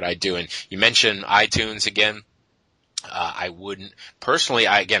basically what I do. And you mentioned iTunes again. I wouldn't personally.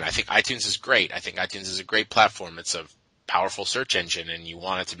 I think iTunes is great. I think iTunes is a great platform. It's a powerful search engine, and you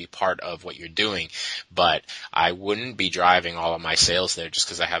want it to be part of what you're doing, but I wouldn't be driving all of my sales there just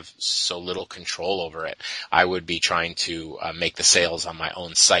because I have so little control over it. I would be trying to make the sales on my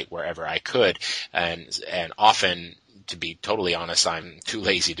own site wherever I could, and often, to be totally honest, I'm too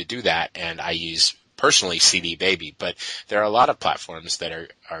lazy to do that, and I use personally CD Baby, but there are a lot of platforms that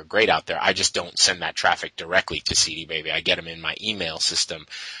are great out there. I just don't send that traffic directly to CD Baby. I get them in my email system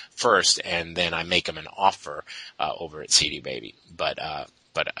first, and then I make them an offer over at CD Baby. But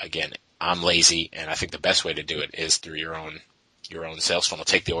again, I'm lazy, and I think the best way to do it is through your own sales funnel.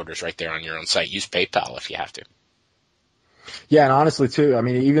 Take the orders right there on your own site. Use PayPal if you have to. Yeah, and honestly too, I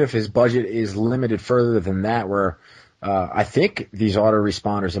mean, even if his budget is limited further than that, where I think these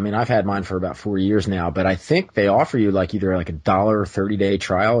autoresponders, I mean, I've had mine for about 4 years now, but I think they offer you either a $1 30-day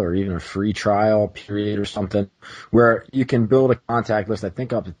trial or even a free trial period or something where you can build a contact list. I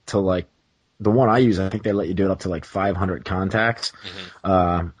think up to the one I use, I think they let you do it up to 500 contacts.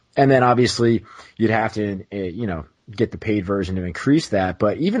 Mm-hmm. And then obviously you'd have to, get the paid version to increase that.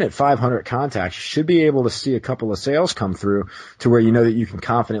 But even at 500 contacts, you should be able to see a couple of sales come through to where you know that you can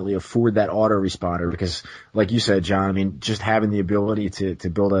confidently afford that autoresponder. Because like you said, John, I mean, just having the ability to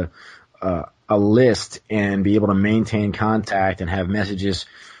build a list and be able to maintain contact and have messages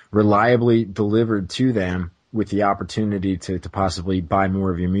reliably delivered to them with the opportunity to possibly buy more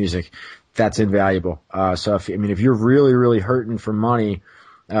of your music, that's invaluable. So if you're really, really hurting for money,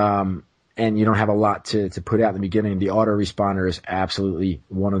 and you don't have a lot to put out in the beginning, the autoresponder is absolutely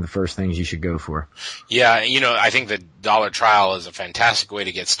one of the first things you should go for. Yeah, I think the $1 trial is a fantastic way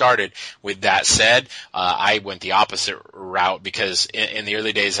to get started. With that said, I went the opposite route because in the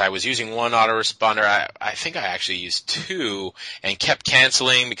early days I was using one autoresponder. I think I actually used 2 and kept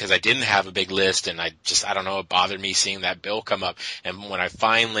canceling because I didn't have a big list, and I don't know, it bothered me seeing that bill come up. And when I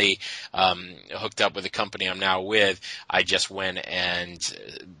finally hooked up with the company I'm now with, I just went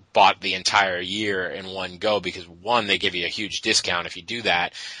and bought the entire year in one go because 1, they give you a huge discount if you do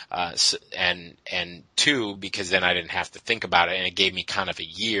that, and 2, because then I didn't have to think about it, and it gave me kind of a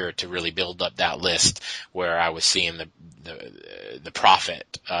year to really build up that list where I was seeing the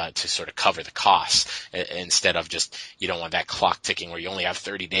profit to sort of cover the costs instead of just, you don't want that clock ticking where you only have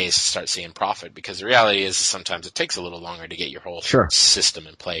 30 days to start seeing profit, because the reality is sometimes it takes a little longer to get your whole system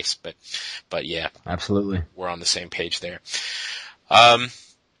in place. But yeah, absolutely, we're on the same page there.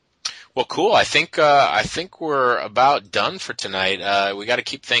 Well, cool. I think we're about done for tonight. We got to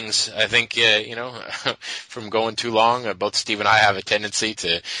keep things, I think, from going too long. Both Steve and I have a tendency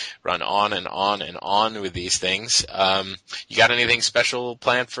to run on and on and on with these things. You got anything special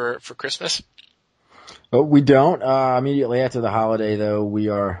planned for Christmas? Oh, we don't. Immediately after the holiday, though,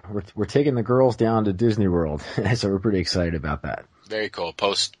 we're taking the girls down to Disney World, so we're pretty excited about that. Very cool.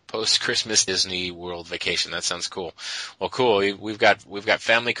 Post Christmas Disney World vacation. That sounds cool. Well, cool. We've got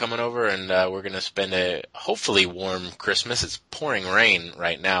family coming over, and we're gonna spend a hopefully warm Christmas. It's pouring rain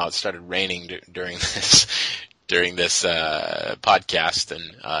right now. It started raining during this podcast, and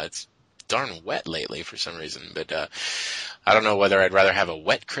it's darn wet lately for some reason. But I don't know whether I'd rather have a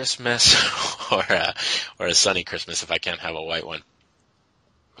wet Christmas or a sunny Christmas if I can't have a white one.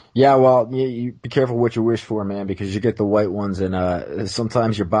 Yeah, well, you be careful what you wish for, man, because you get the white ones, and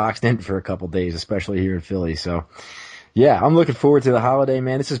sometimes you're boxed in for a couple days, especially here in Philly. So, yeah, I'm looking forward to the holiday,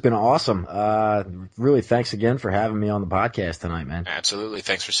 man. This has been awesome. Really, thanks again for having me on the podcast tonight, man. Absolutely.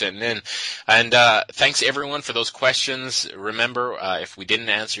 Thanks for sitting in. And thanks, everyone, for those questions. Remember, if we didn't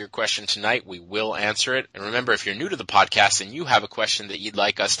answer your question tonight, we will answer it. And remember, if you're new to the podcast and you have a question that you'd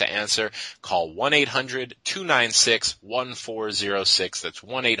like us to answer, call 1-800-296-1406. That's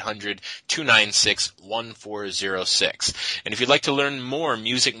 1-800-296-1406. And if you'd like to learn more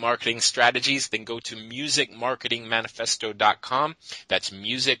music marketing strategies, then go to musicmarketingmanifesto.com. That's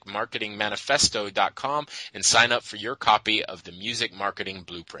musicmarketingmanifesto.com and sign up for your copy of the Music Marketing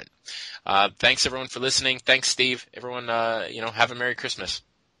Blueprint. Thanks everyone for listening. Thanks, Steve. Everyone, have a Merry Christmas.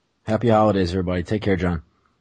 Happy holidays, everybody. Take care, John.